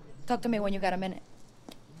souvenirs. Talk to me when you got a minute.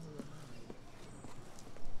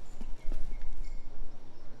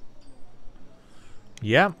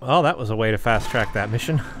 Yeah, well, that was a way to fast-track that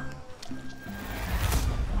mission.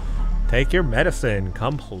 Take your medicine.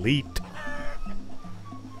 Complete.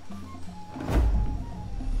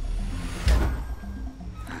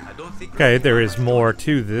 Okay, there is more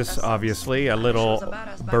to this, obviously. A little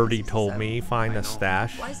birdie told me, find a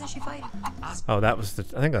stash. Why isn't she fighting? Oh, that was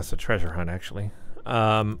the... I think that's the treasure hunt, actually.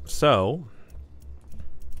 So...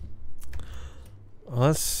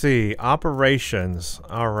 Let's see. Operations.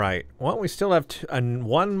 Alright. Well, we still have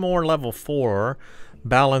one more level 4.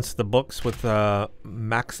 Balance the books with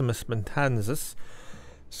Maximus Matanzas.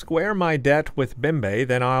 Square my debt with Bimbe,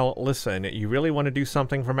 then I'll listen. You really want to do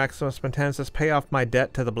something for Maximus Matanzas? Pay off my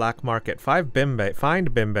debt to the black market. Find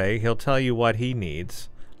Bimbe. He'll tell you what he needs.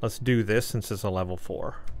 Let's do this since it's a level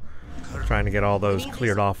 4. Trying to get all those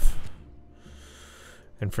cleared off.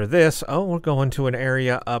 And for this, oh, we're going to an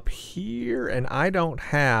area up here, and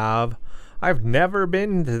I've never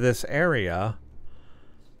been to this area,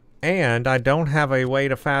 and I don't have a way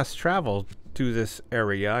to fast travel to this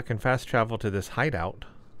area. I can fast travel to this hideout.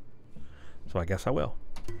 So I guess I will.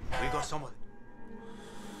 We got someone.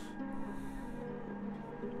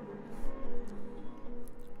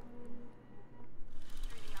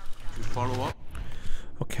 You follow up?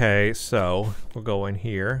 Okay, so we'll go in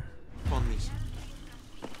here. On these.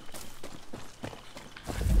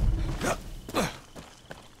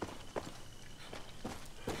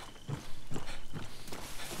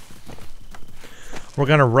 We're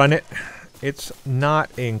gonna run it. It's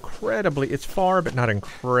not incredibly, it's far, but not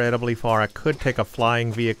incredibly far. I could take a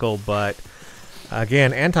flying vehicle, but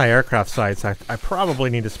again, anti-aircraft sites, I probably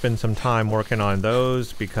need to spend some time working on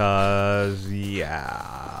those because,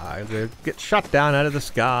 yeah, they get shot down out of the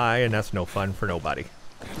sky, and that's no fun for nobody.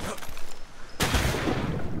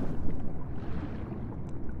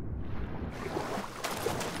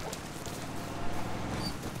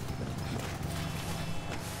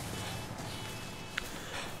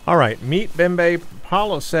 Alright, meet Bimbe.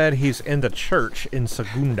 Paulo said he's in the church in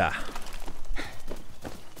Segunda.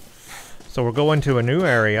 So we're going to a new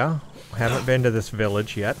area. Haven't been to this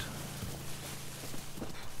village yet.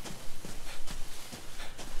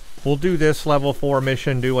 We'll do this level 4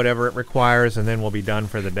 mission, do whatever it requires, and then we'll be done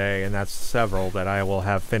for the day. And that's several that I will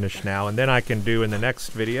have finished now. And then I can do in the next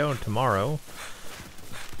video, tomorrow,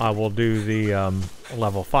 I will do the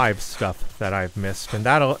level 5 stuff that I've missed. And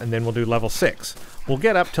then we'll do level 6. We'll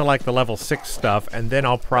get up to like the level 6 stuff, and then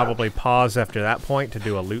I'll probably pause after that point to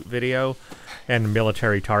do a loot video and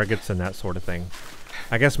military targets and that sort of thing.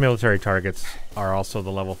 I guess military targets are also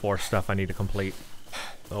the level 4 stuff I need to complete.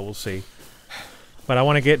 So we'll see. But I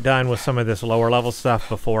want to get done with some of this lower level stuff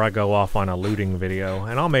before I go off on a looting video.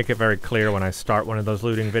 And I'll make it very clear when I start one of those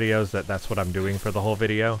looting videos that that's what I'm doing for the whole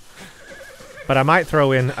video. But I might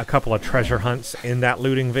throw in a couple of treasure hunts in that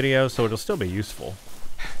looting video, so it'll still be useful.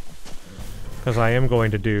 Because I am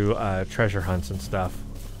going to do treasure hunts and stuff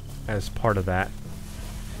as part of that.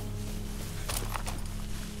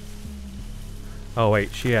 Oh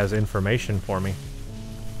wait, she has information for me.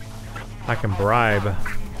 I can bribe.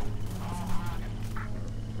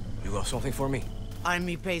 You got something for me?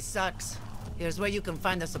 Army pay sucks. Here's where you can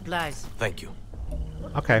find the supplies. Thank you.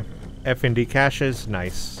 Okay. F&D caches,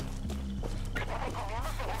 nice.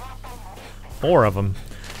 4 of them.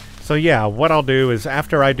 So yeah, what I'll do is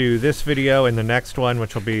after I do this video and the next one,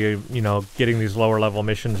 which will be, you know, getting these lower level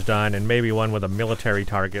missions done, and maybe one with a military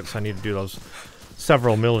targets. I need to do those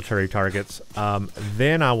several military targets.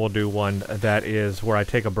 Then I will do one that is where I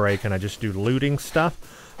take a break and I just do looting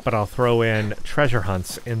stuff, but I'll throw in treasure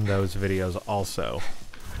hunts in those videos also.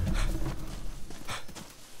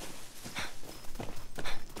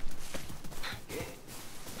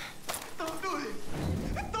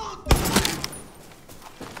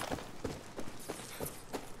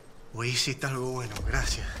 Hoy hiciste algo bueno,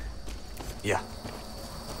 gracias. Yeah.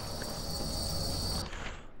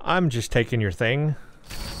 I'm just taking your thing.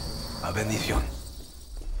 A bendición.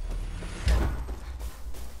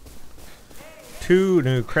 2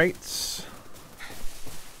 new crates.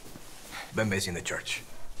 Bembe's in the church.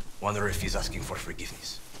 Wonder if he's asking for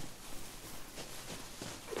forgiveness.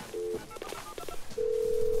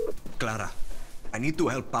 Clara, I need to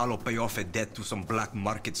help Paolo pay off a debt to some black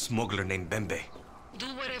market smuggler named Bembe. Do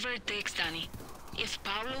whatever it takes, Dani. If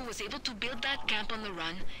Paolo was able to build that camp on the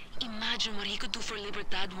run, imagine what he could do for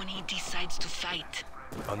Libertad when he decides to fight.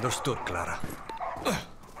 Understood, Clara.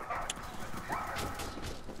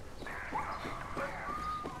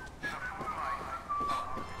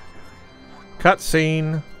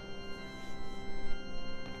 Cutscene.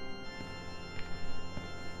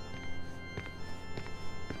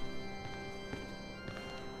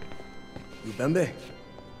 You Bembe?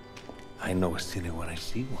 I I know a sinner when I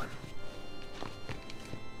see one.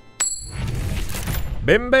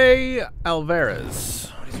 Bimbe Alvarez.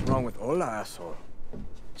 What is wrong with Ola, asshole?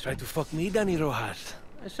 Try to fuck me, Dani Rojas.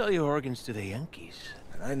 I sell your organs to the Yankees.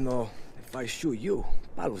 And I know if I shoot you,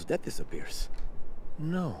 Pablo's death disappears.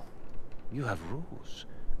 No. You have rules.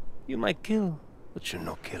 You might kill, but you're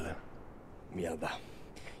no killer. Mierda.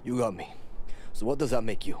 You got me. So what does that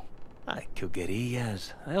make you? I kill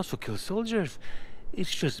guerrillas. I also kill soldiers.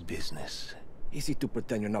 It's just business. Easy to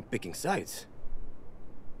pretend you're not picking sides.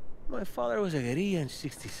 My father was a guerrilla in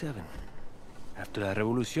 '67. After la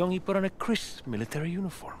revolution, he put on a crisp military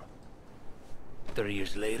uniform. 30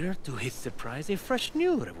 years later, to his surprise, a fresh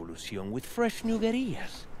new revolution with fresh new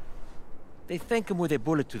guerrillas. They thank him with a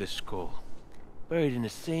bullet to the skull, buried in the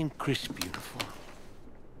same crisp uniform.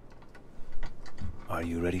 Are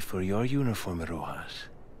you ready for your uniform, Rojas?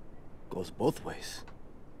 Goes both ways.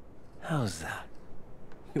 How's that?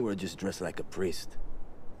 You were just dressed like a priest.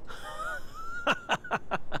 I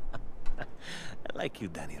like you,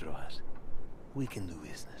 Dani Rojas. We can do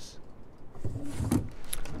business.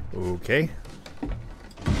 Okay.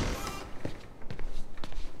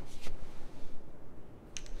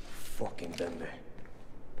 Fucking Bembe.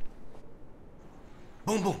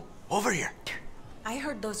 Boom, boom. Over here. I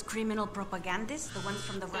heard those criminal propagandists, the ones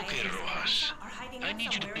from the riot. Okay, Rojas. I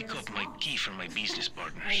need you to pick up my key from my business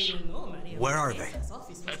partners. Where are they?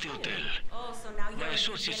 At the hotel. My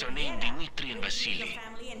associates are named Dmitri and Vasily.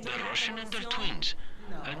 They're Russian and they're twins.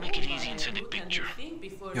 I'll make it easy and send a picture.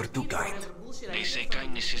 You're too kind. They say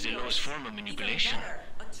kindness is the lowest form of manipulation.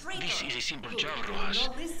 This is a simple job, Rojas.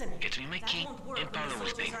 Get me my key, and Paolo will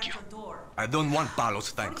thank you. I don't want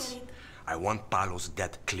Paolo's thanks. I want Paolo's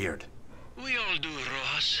debt cleared. We all do,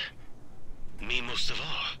 Rojas. Me most of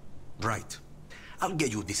all. Right. I'll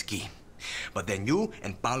get you this key. But then you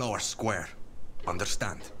and Paolo are square.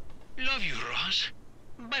 Understand? Love you, Rojas.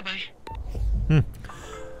 Bye-bye.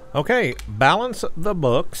 Okay, balance the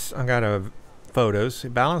books. I got photos.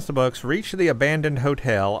 Balance the books. Reach the abandoned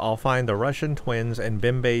hotel. I'll find the Russian twins and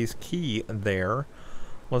Bimbe's key there.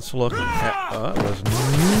 Let's look at... it was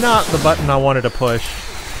not the button I wanted to push.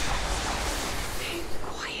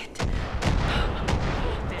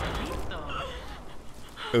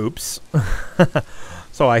 Oops.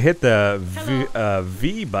 So I hit the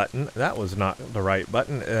V button. That was not the right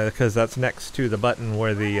button because that's next to the button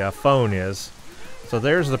where the phone is. So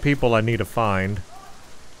there's the people I need to find.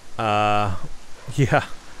 Yeah,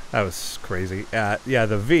 that was crazy. Yeah,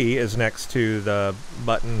 the V is next to the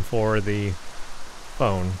button for the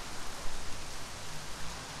phone.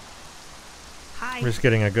 Hi. I'm just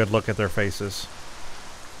getting a good look at their faces.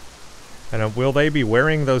 And will they be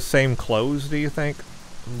wearing those same clothes, do you think?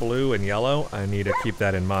 Blue and yellow? I need to keep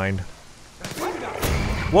that in mind.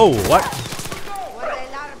 Whoa, what?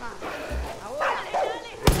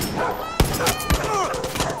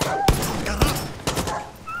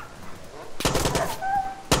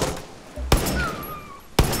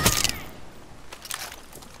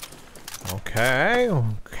 Okay,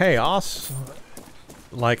 chaos.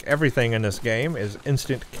 Like everything in this game is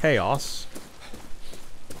instant chaos.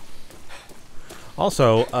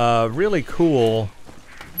 Also, really cool.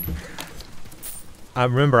 I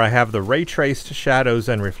remember I have the ray traced shadows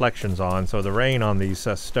and reflections on, so the rain on these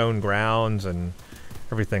stone grounds and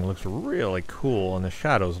everything looks really cool, and the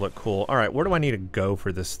shadows look cool. Alright, where do I need to go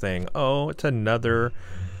for this thing? Oh, it's another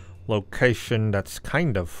location that's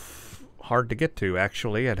kind of hard to get to,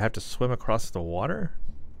 actually. I'd have to swim across the water?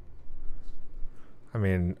 I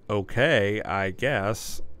mean, okay, I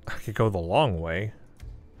guess. I could go the long way.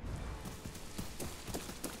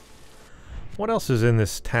 What else is in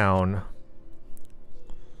this town?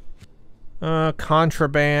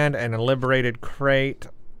 Contraband and a liberated crate.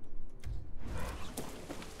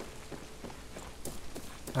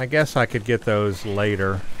 I guess I could get those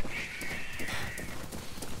later.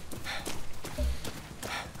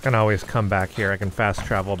 I can always come back here. I can fast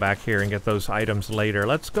travel back here and get those items later.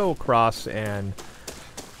 Let's go across and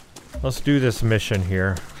let's do this mission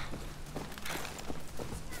here.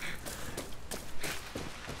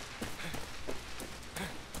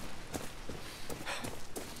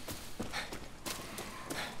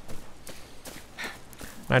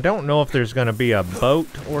 I don't know if there's going to be a boat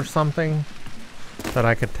or something that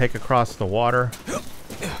I could take across the water,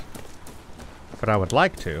 but I would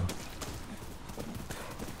like to.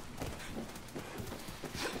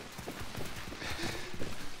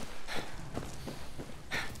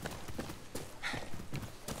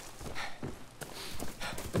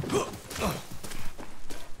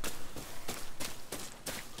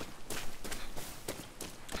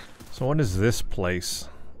 So what is this place?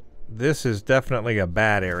 this is definitely a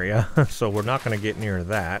bad area, so we're not going to get near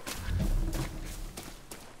that.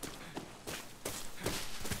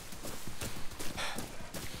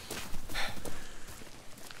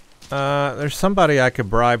 There's somebody I could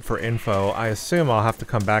bribe for info. I assume I'll have to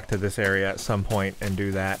come back to this area at some point and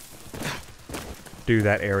do that. Do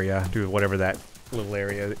that area. Do whatever that little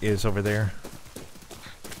area is over there.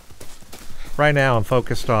 Right now I'm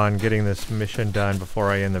focused on getting this mission done before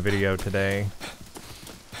I end the video today,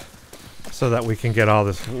 so that we can get all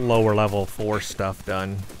this lower level 4 stuff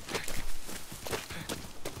done.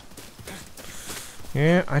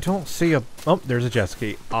 Yeah, I don't see a... Oh, there's a jet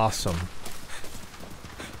ski. Awesome.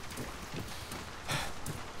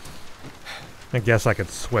 I guess I could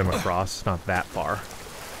swim across. It's not that far.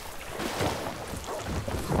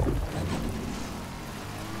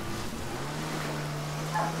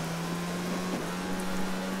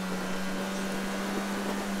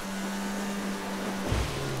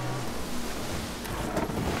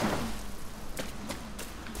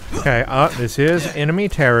 Okay, this is enemy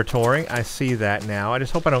territory. I see that now. I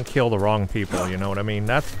just hope I don't kill the wrong people, you know what I mean?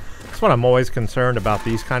 That's what I'm always concerned about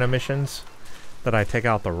these kind of missions, that I take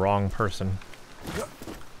out the wrong person.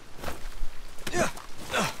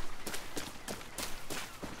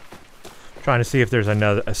 Trying to see if there's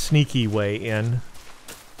a sneaky way in.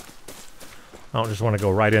 I don't just want to go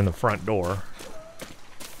right in the front door.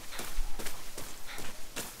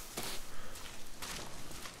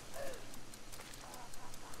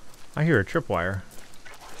 I hear a tripwire.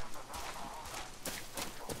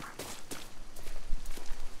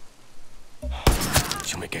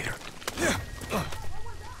 Fumigator.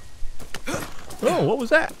 Oh, what was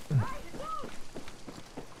that?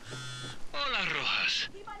 Hola, Rojas.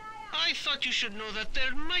 I thought you should know that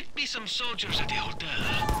there might be some soldiers at the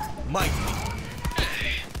hotel. Might be.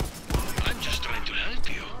 Hey, I'm just trying to help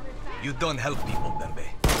you. You don't help people, Bembe.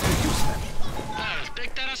 You use them. I'll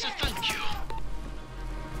take that as a thank you.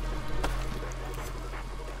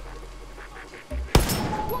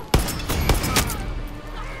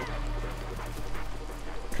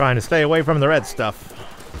 Trying to stay away from the red stuff.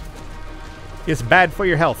 It's bad for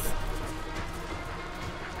your health.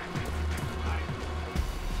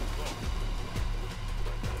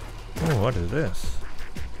 Oh, what is this?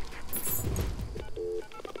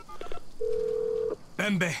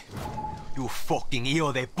 Bembe, you fucking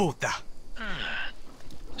hijo de puta.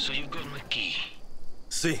 So you got my key?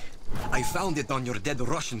 See, I found it on your dead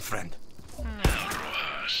Russian friend. Now,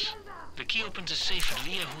 Rojas. The key opens a safe at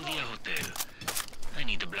Via Judia Hotel. I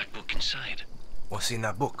need the black book inside. What's in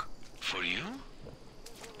that book? For you?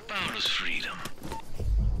 Paolo's freedom.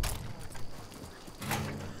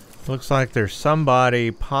 Looks like there's somebody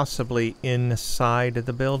possibly inside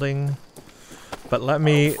the building. But let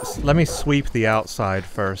me sweep the outside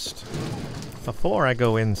first before I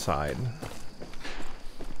go inside.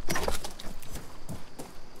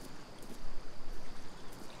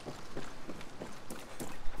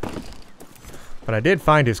 But I did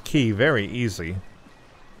find his key very easy.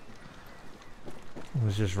 It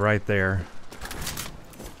was just right there.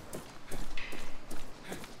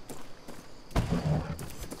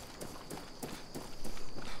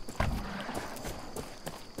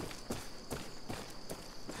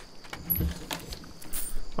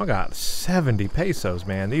 I got 70 pesos,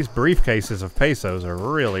 man. These briefcases of pesos are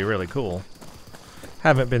really, really cool.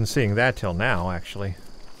 Haven't been seeing that till now, actually.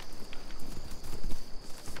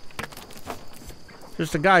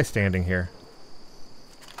 Just a guy standing here.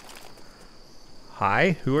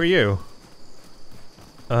 Hi, who are you?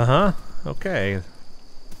 Uh-huh, okay.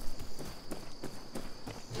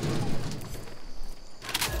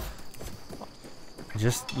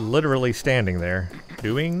 Just literally standing there,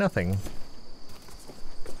 doing nothing.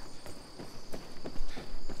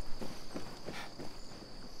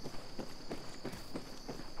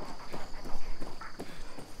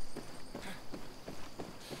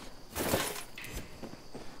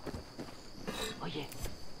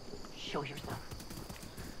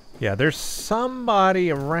 Yeah, there's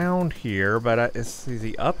somebody around here, but is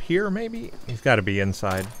he up here maybe? He's got to be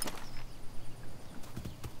inside.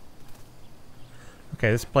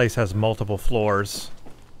 Okay, this place has multiple floors.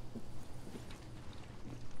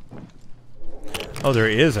 Oh, there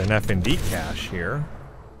is an F&D cache here.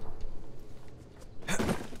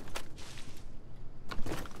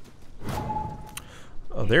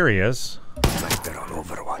 Oh, there he is. Like they're on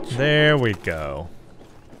Overwatch. There we go.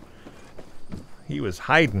 He was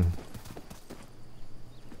hiding.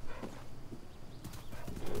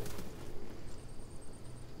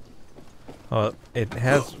 Oh, it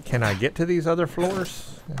has... Can I get to these other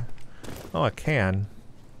floors? Oh, I can.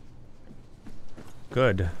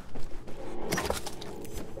 Good.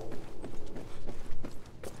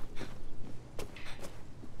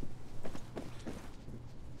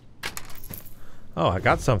 Oh, I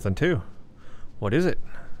got something too. What is it?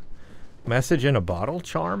 Message in a bottle?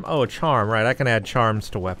 Charm? Oh, a charm, right. I can add charms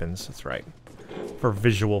to weapons. That's right. For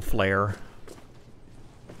visual flair.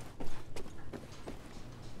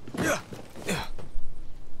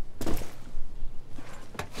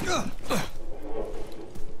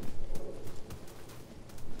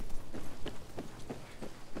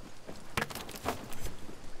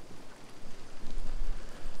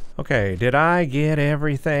 Okay, did I get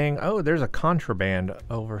everything? Oh, there's a contraband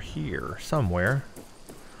over here somewhere.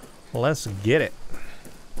 Let's get it.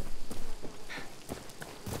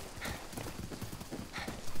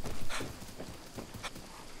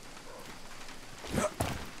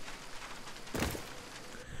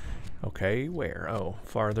 Okay, where? Oh,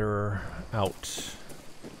 farther out.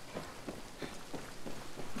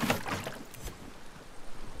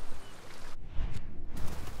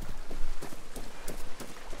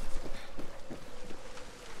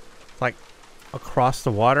 Like across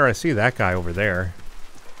the water. I see that guy over there.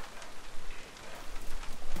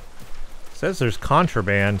 Says there's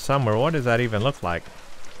contraband somewhere. What does that even look like?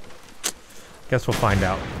 Guess we'll find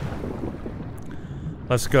out.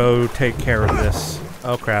 Let's go take care of this.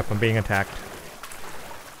 Oh crap, I'm being attacked.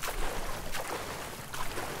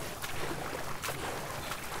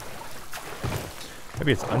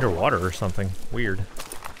 Maybe it's underwater or something. Weird.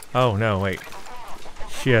 Oh no, wait.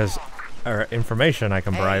 She has information I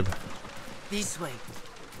can bribe. This way.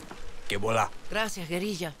 Que bola. Gracias,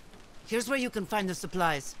 guerrilla. Here's where you can find the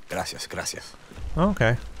supplies. Gracias, gracias.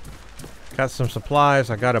 Okay. Got some supplies.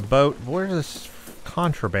 I got a boat. Where's this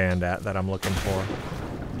contraband at that I'm looking for?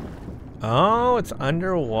 Oh, it's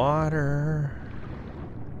underwater.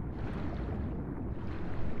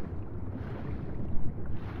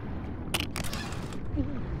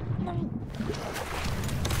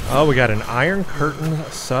 Oh, we got an Iron Curtain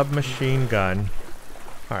submachine gun.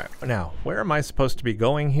 Alright, now, where am I supposed to be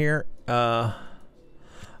going here?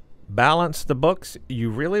 Balance the books. You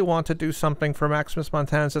really want to do something for Maximus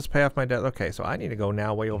Montanus? Let's pay off my debt. Okay, so I need to go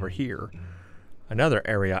now way over here. Another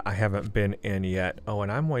area I haven't been in yet. Oh,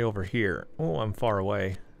 and I'm way over here. Oh, I'm far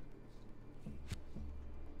away.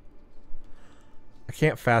 I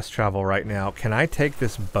can't fast travel right now. Can I take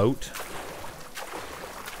this boat?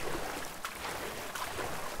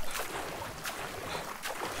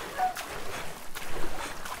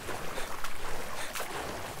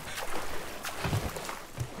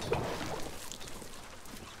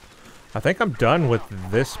 I think I'm done with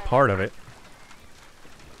this part of it.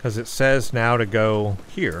 Because it says now to go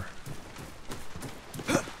here.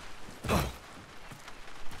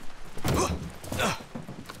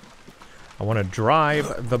 I want to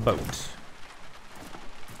drive the boat.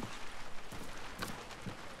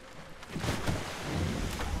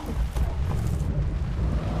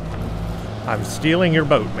 I'm stealing your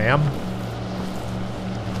boat, ma'am.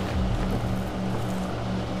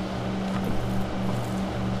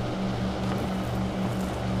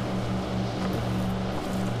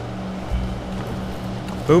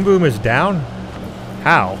 Boom Boom is down?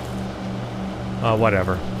 How?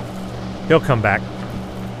 Whatever. He'll come back.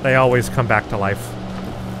 They always come back to life.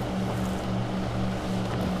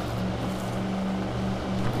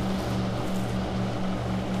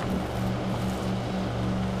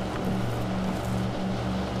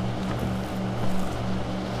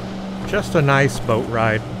 Just a nice boat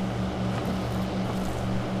ride.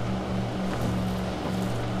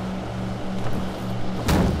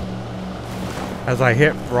 As I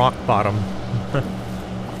hit rock bottom.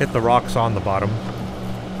 Hit the rocks on the bottom.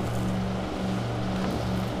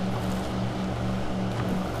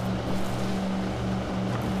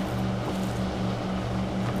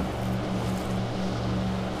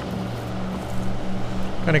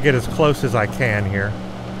 Gonna get as close as I can here.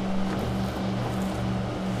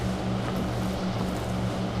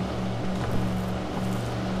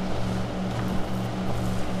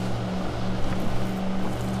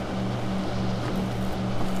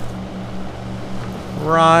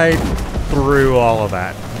 Right through all of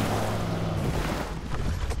that.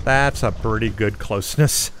 That's a pretty good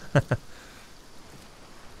closeness.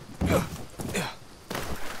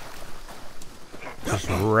 Just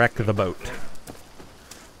wreck the boat.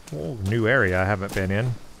 Oh, new area I haven't been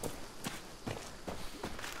in.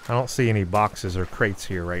 I don't see any boxes or crates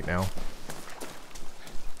here right now.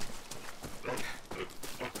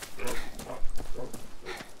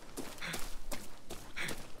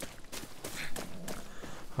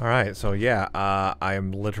 Alright, so yeah, I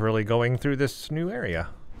am literally going through this new area.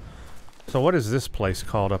 So what is this place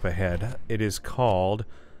called up ahead? It is called,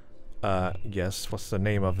 yes, what's the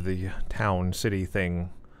name of the town, city thing?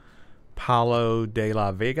 Palo de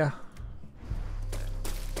la Vega?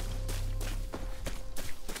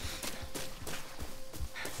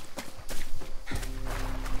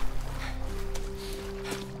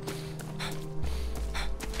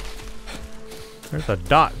 There's a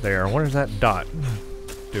dot there. What is that dot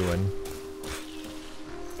doing?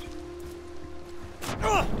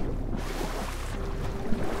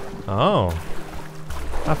 Oh.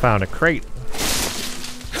 I found a crate.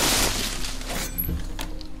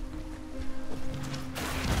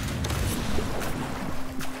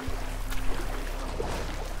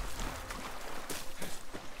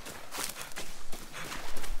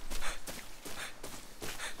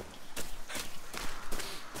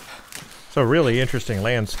 So really interesting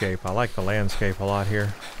landscape. I like the landscape a lot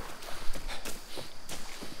here.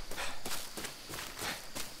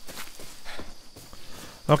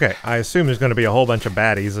 Okay, I assume there's going to be a whole bunch of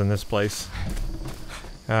baddies in this place.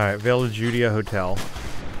 Alright, Villa Judia Hotel.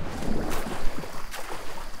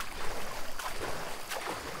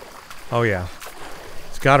 Oh yeah.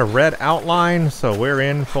 It's got a red outline, so we're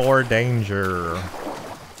in for danger.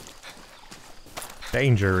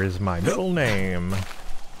 Danger is my middle name.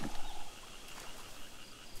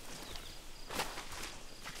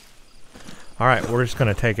 Alright, we're just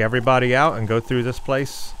going to take everybody out and go through this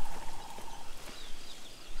place.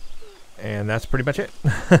 And that's pretty much it.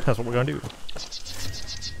 That's what we're going to do.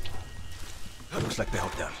 Looks like the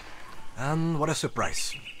hotel. And what a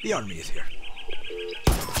surprise. The army is here.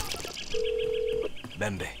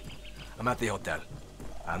 Bembe, I'm at the hotel.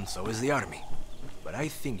 And so is the army. But I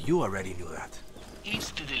think you already knew that.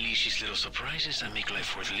 It's the delicious little surprises that make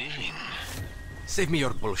life worth living. Save me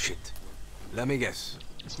your bullshit. Let me guess.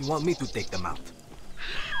 You want me to take them out?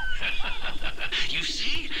 You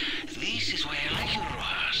see? This is why I like you,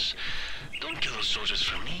 Rojas. Don't kill those soldiers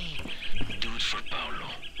for me. Do it for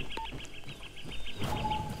Paulo.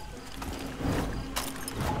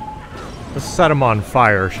 Let's set them on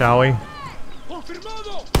fire, shall we?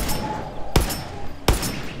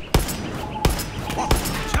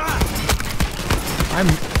 I'm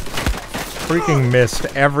freaking missed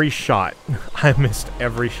every shot. I missed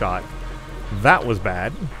every shot. That was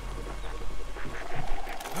bad.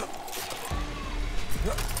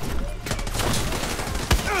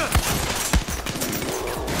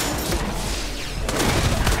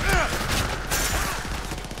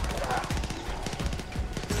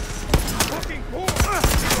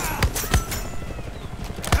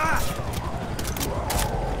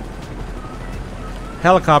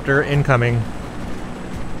 Helicopter incoming.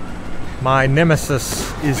 My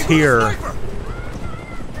nemesis is here.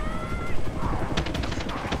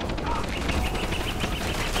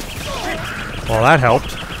 Well, that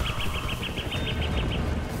helped.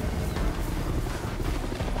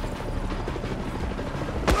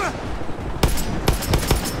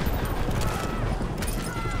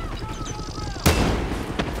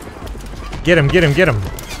 Get him, get him, get him.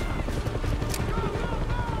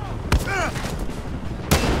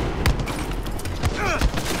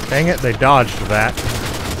 Dang it, they dodged that.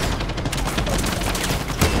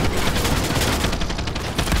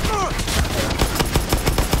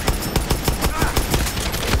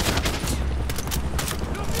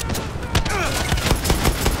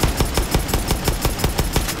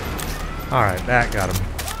 Alright, that got him.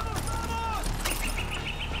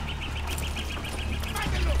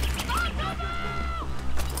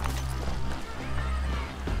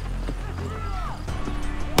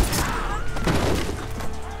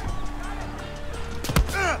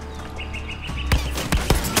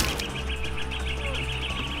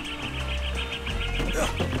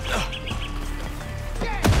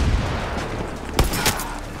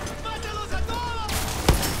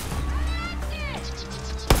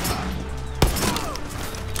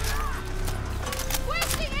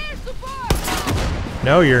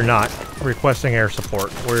 No, you're not requesting air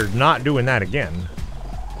support. We're not doing that again.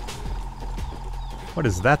 What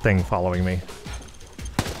is that thing following me?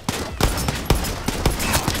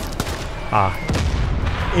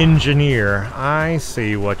 Ah. Engineer. I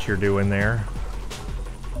see what you're doing there.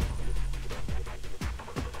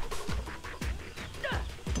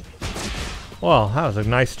 Well, that was a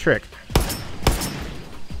nice trick.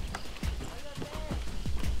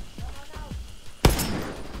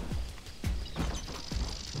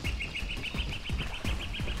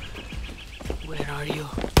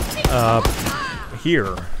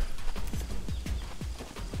 Here.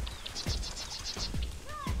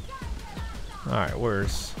 Alright,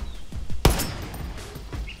 where's...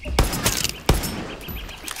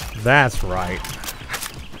 That's right.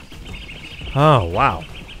 Oh, wow.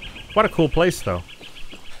 What a cool place, though.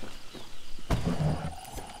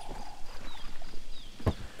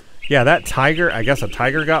 Yeah, that tiger, I guess a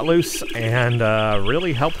tiger got loose and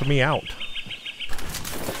really helped me out.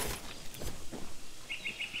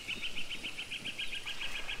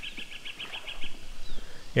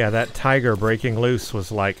 Yeah, that tiger breaking loose was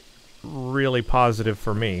like really positive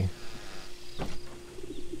for me.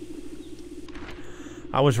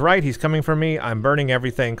 I was right, he's coming for me. I'm burning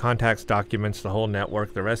everything, contacts, documents, the whole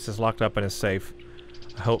network. The rest is locked up in a safe.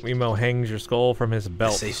 I hope Mimo hangs your skull from his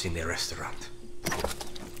belt. The safe's in the restaurant.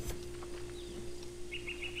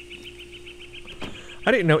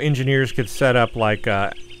 I didn't know engineers could set up like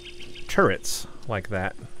turrets like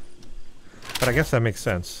that. But I guess that makes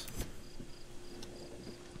sense.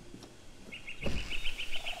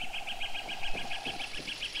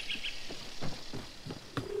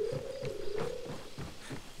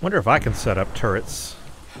 Wonder if I can set up turrets.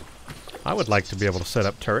 I would like to be able to set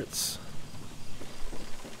up turrets.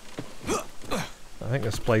 I think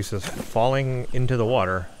this place is falling into the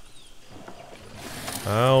water.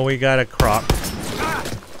 Oh, we got a croc.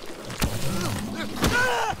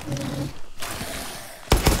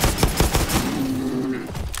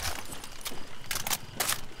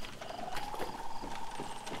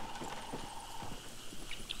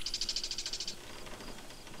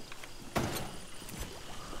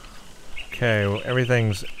 Okay, well,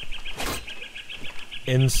 everything's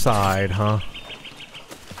inside, huh?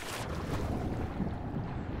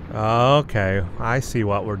 Okay, I see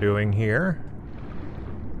what we're doing here.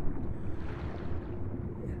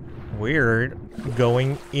 We're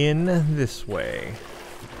going in this way.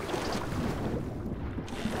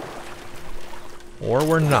 Or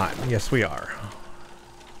we're not. Yes, we are.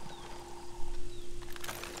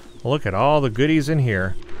 Look at all the goodies in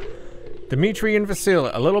here. Dimitri and Vasil,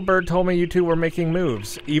 a little bird told me you two were making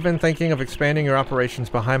moves, even thinking of expanding your operations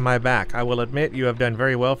behind my back. I will admit you have done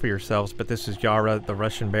very well for yourselves, but this is Yara. The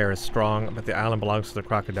Russian bear is strong, but the island belongs to the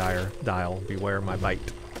crocodile. Beware my bite.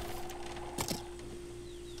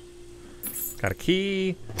 Got a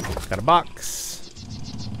key, got a box,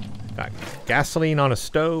 got gasoline on a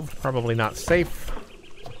stove, probably not safe.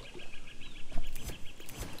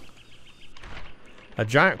 A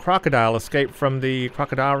giant crocodile escaped from the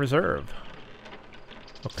crocodile reserve.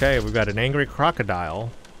 Okay, we've got an angry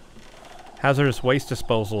crocodile. Hazardous waste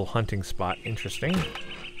disposal hunting spot. Interesting.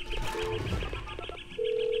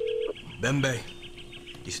 Bembe,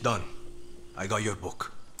 it's done. I got your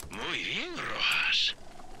book. Muy bien, Rojas.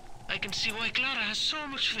 I can see why Clara has so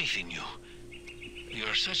much faith in you.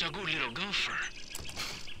 You're such a good little golfer.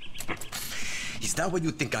 Is that what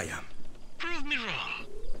you think I am? Prove me wrong.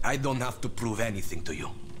 I don't have to prove anything to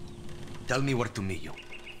you. Tell me where to meet you.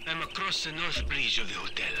 I'm across the north bridge of the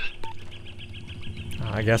hotel.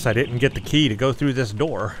 I guess I didn't get the key to go through this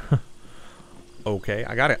door. Okay,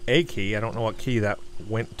 I got a key. I don't know what key that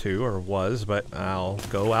went to or was, but I'll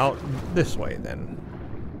go out this way then.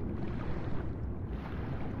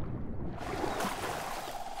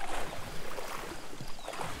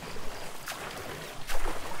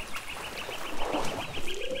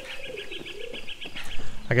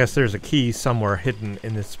 I guess there's a key somewhere hidden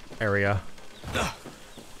in this area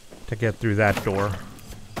to get through that door.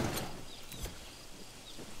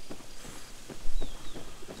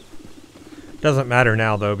 Doesn't matter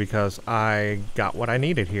now though, because I got what I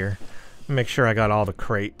needed here. Make sure I got all the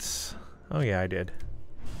crates. Oh yeah, I did.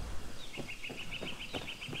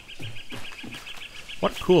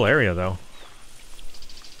 What a cool area though.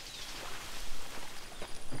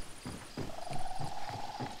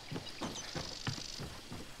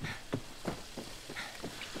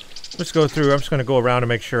 Let's go through. I'm just going to go around and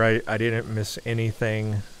make sure I didn't miss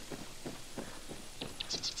anything.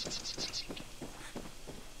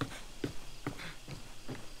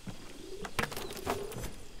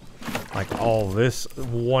 Like all this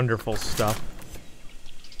wonderful stuff.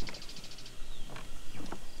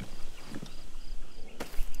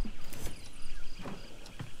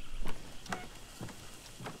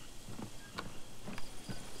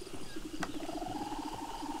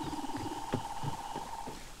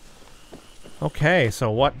 Okay, so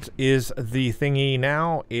what is the thingy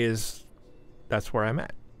now is... That's where I'm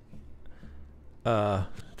at.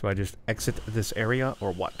 Do I just exit this area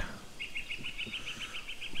or what?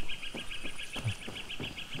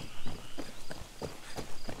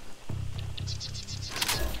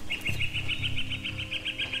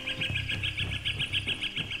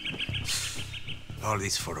 All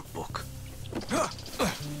this for a book.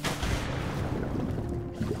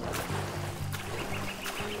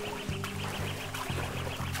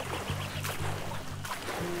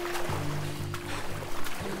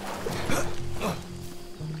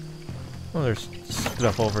 Well, there's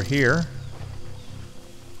stuff over here.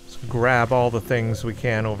 Let's grab all the things we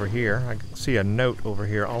can over here. I can see a note over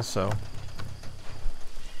here also.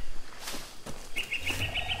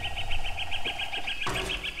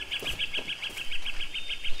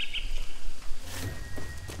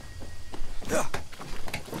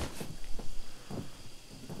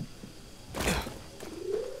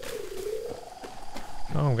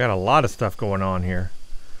 got a lot of stuff going on here.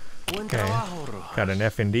 Okay, got an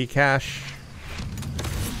F&D cache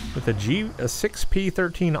with a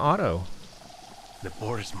 6P13 auto. The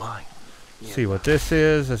board is mine. See what this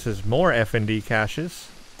is. This is more F&D caches.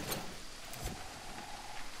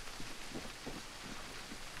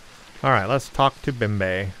 Alright, let's talk to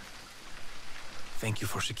Bimbe. Thank you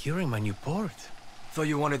for securing my new port. Thought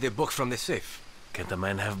you wanted the book from the safe. Can't a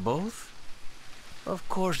man have both? Of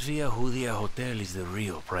course, Via Judia Hotel is the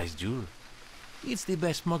real prize jewel. It's the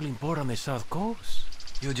best smuggling port on the south coast.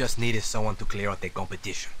 You just needed someone to clear out the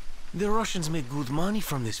competition. The Russians make good money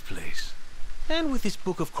from this place. And with this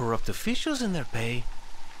book of corrupt officials and their pay,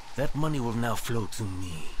 that money will now flow to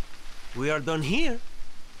me. We are done here,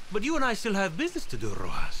 but you and I still have business to do,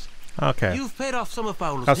 Rojas. Okay. You've paid off some of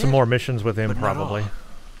Paulo's got some debt, more missions with him, but not probably. all.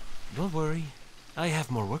 Don't worry, I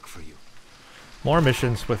have more work for you. More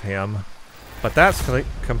missions with him. But that's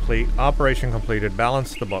complete. Operation completed.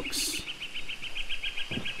 Balance the books.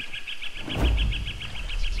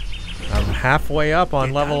 I'm halfway up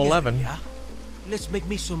on level 11. Let's make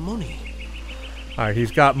me some money. Alright,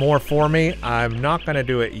 he's got more for me. I'm not going to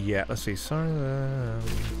do it yet. Let's see. Sorry.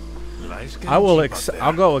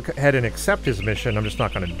 I'll go ahead and accept his mission. I'm just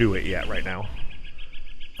not going to do it yet right now.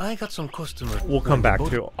 I got some customers. We'll come back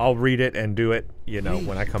to it. I'll read it and do it, you know,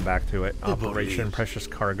 when I come back to it. Operation Precious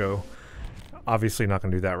Cargo. Obviously not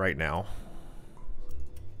going to do that right now.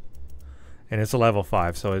 And it's a level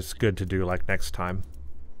 5, so it's good to do like next time.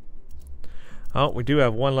 Oh, we do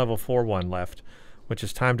have one level 4 one left, which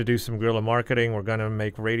is time to do some guerrilla marketing. We're going to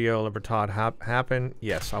make Radio Libertad happen.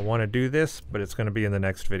 Yes, I want to do this, but it's going to be in the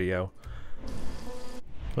next video.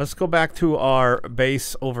 Let's go back to our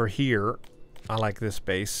base over here. I like this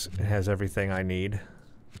base. It has everything I need.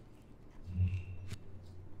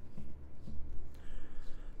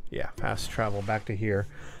 Yeah, fast travel back to here.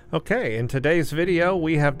 Okay, in today's video,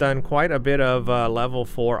 we have done quite a bit of level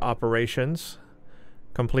 4 operations.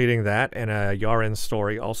 Completing that and a Yaran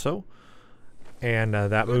story also. And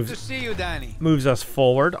that Good to see you, Dani. moves us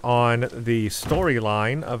forward on the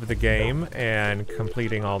storyline of the game and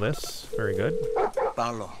completing all this. Very good.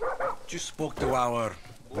 Paulo, you spoke to our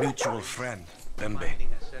mutual friend, Bembe.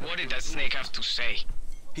 What did that snake have to say?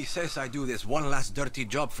 He says I do this one last dirty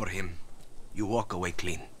job for him. You walk away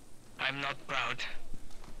clean. I'm not proud,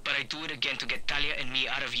 but I do it again to get Talia and me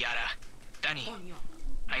out of Yara. Dani,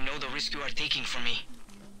 I know the risk you are taking for me.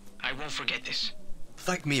 I won't forget this.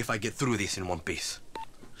 Thank me if I get through this in one piece.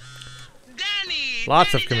 Dani!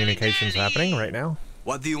 Lots of communications happening right now.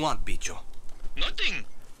 What do you want, Bicho? Nothing.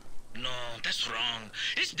 No, that's wrong.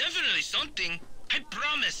 It's definitely something. I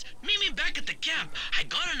promise. Meet me back at the camp. I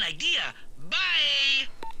got an idea. Bye!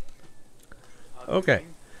 Okay.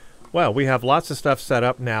 Well, we have lots of stuff set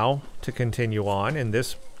up now to continue on. In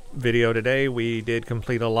this video today, we did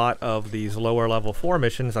complete a lot of these lower level 4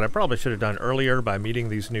 missions that I probably should have done earlier by meeting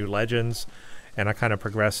these new legends. And I kind of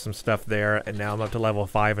progressed some stuff there. And now I'm up to level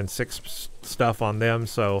 5 and 6 stuff on them.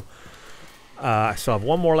 So I still have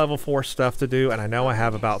one more level 4 stuff to do. And I know I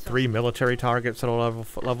have about 3 military targets at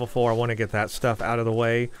level 4. I want to get that stuff out of the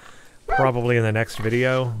way. Probably in the next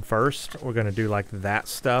video first. We're going to do like that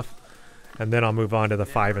stuff. And then I'll move on to the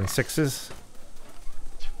 5 and 6s.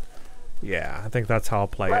 Yeah, I think that's how I'll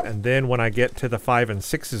play it. And then when I get to the 5 and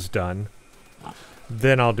 6s done,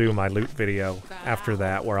 then I'll do my loot video after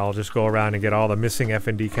that, where I'll just go around and get all the missing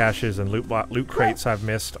F&D caches and loot crates I've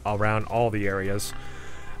missed around all the areas.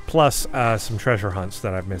 Plus some treasure hunts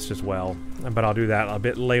that I've missed as well. But I'll do that a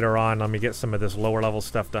bit later on. Let me get some of this lower level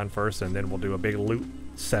stuff done first, and then we'll do a big loot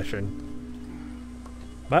session.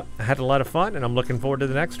 But I had a lot of fun, and I'm looking forward to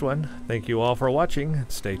the next one. Thank you all for watching.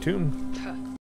 Stay tuned.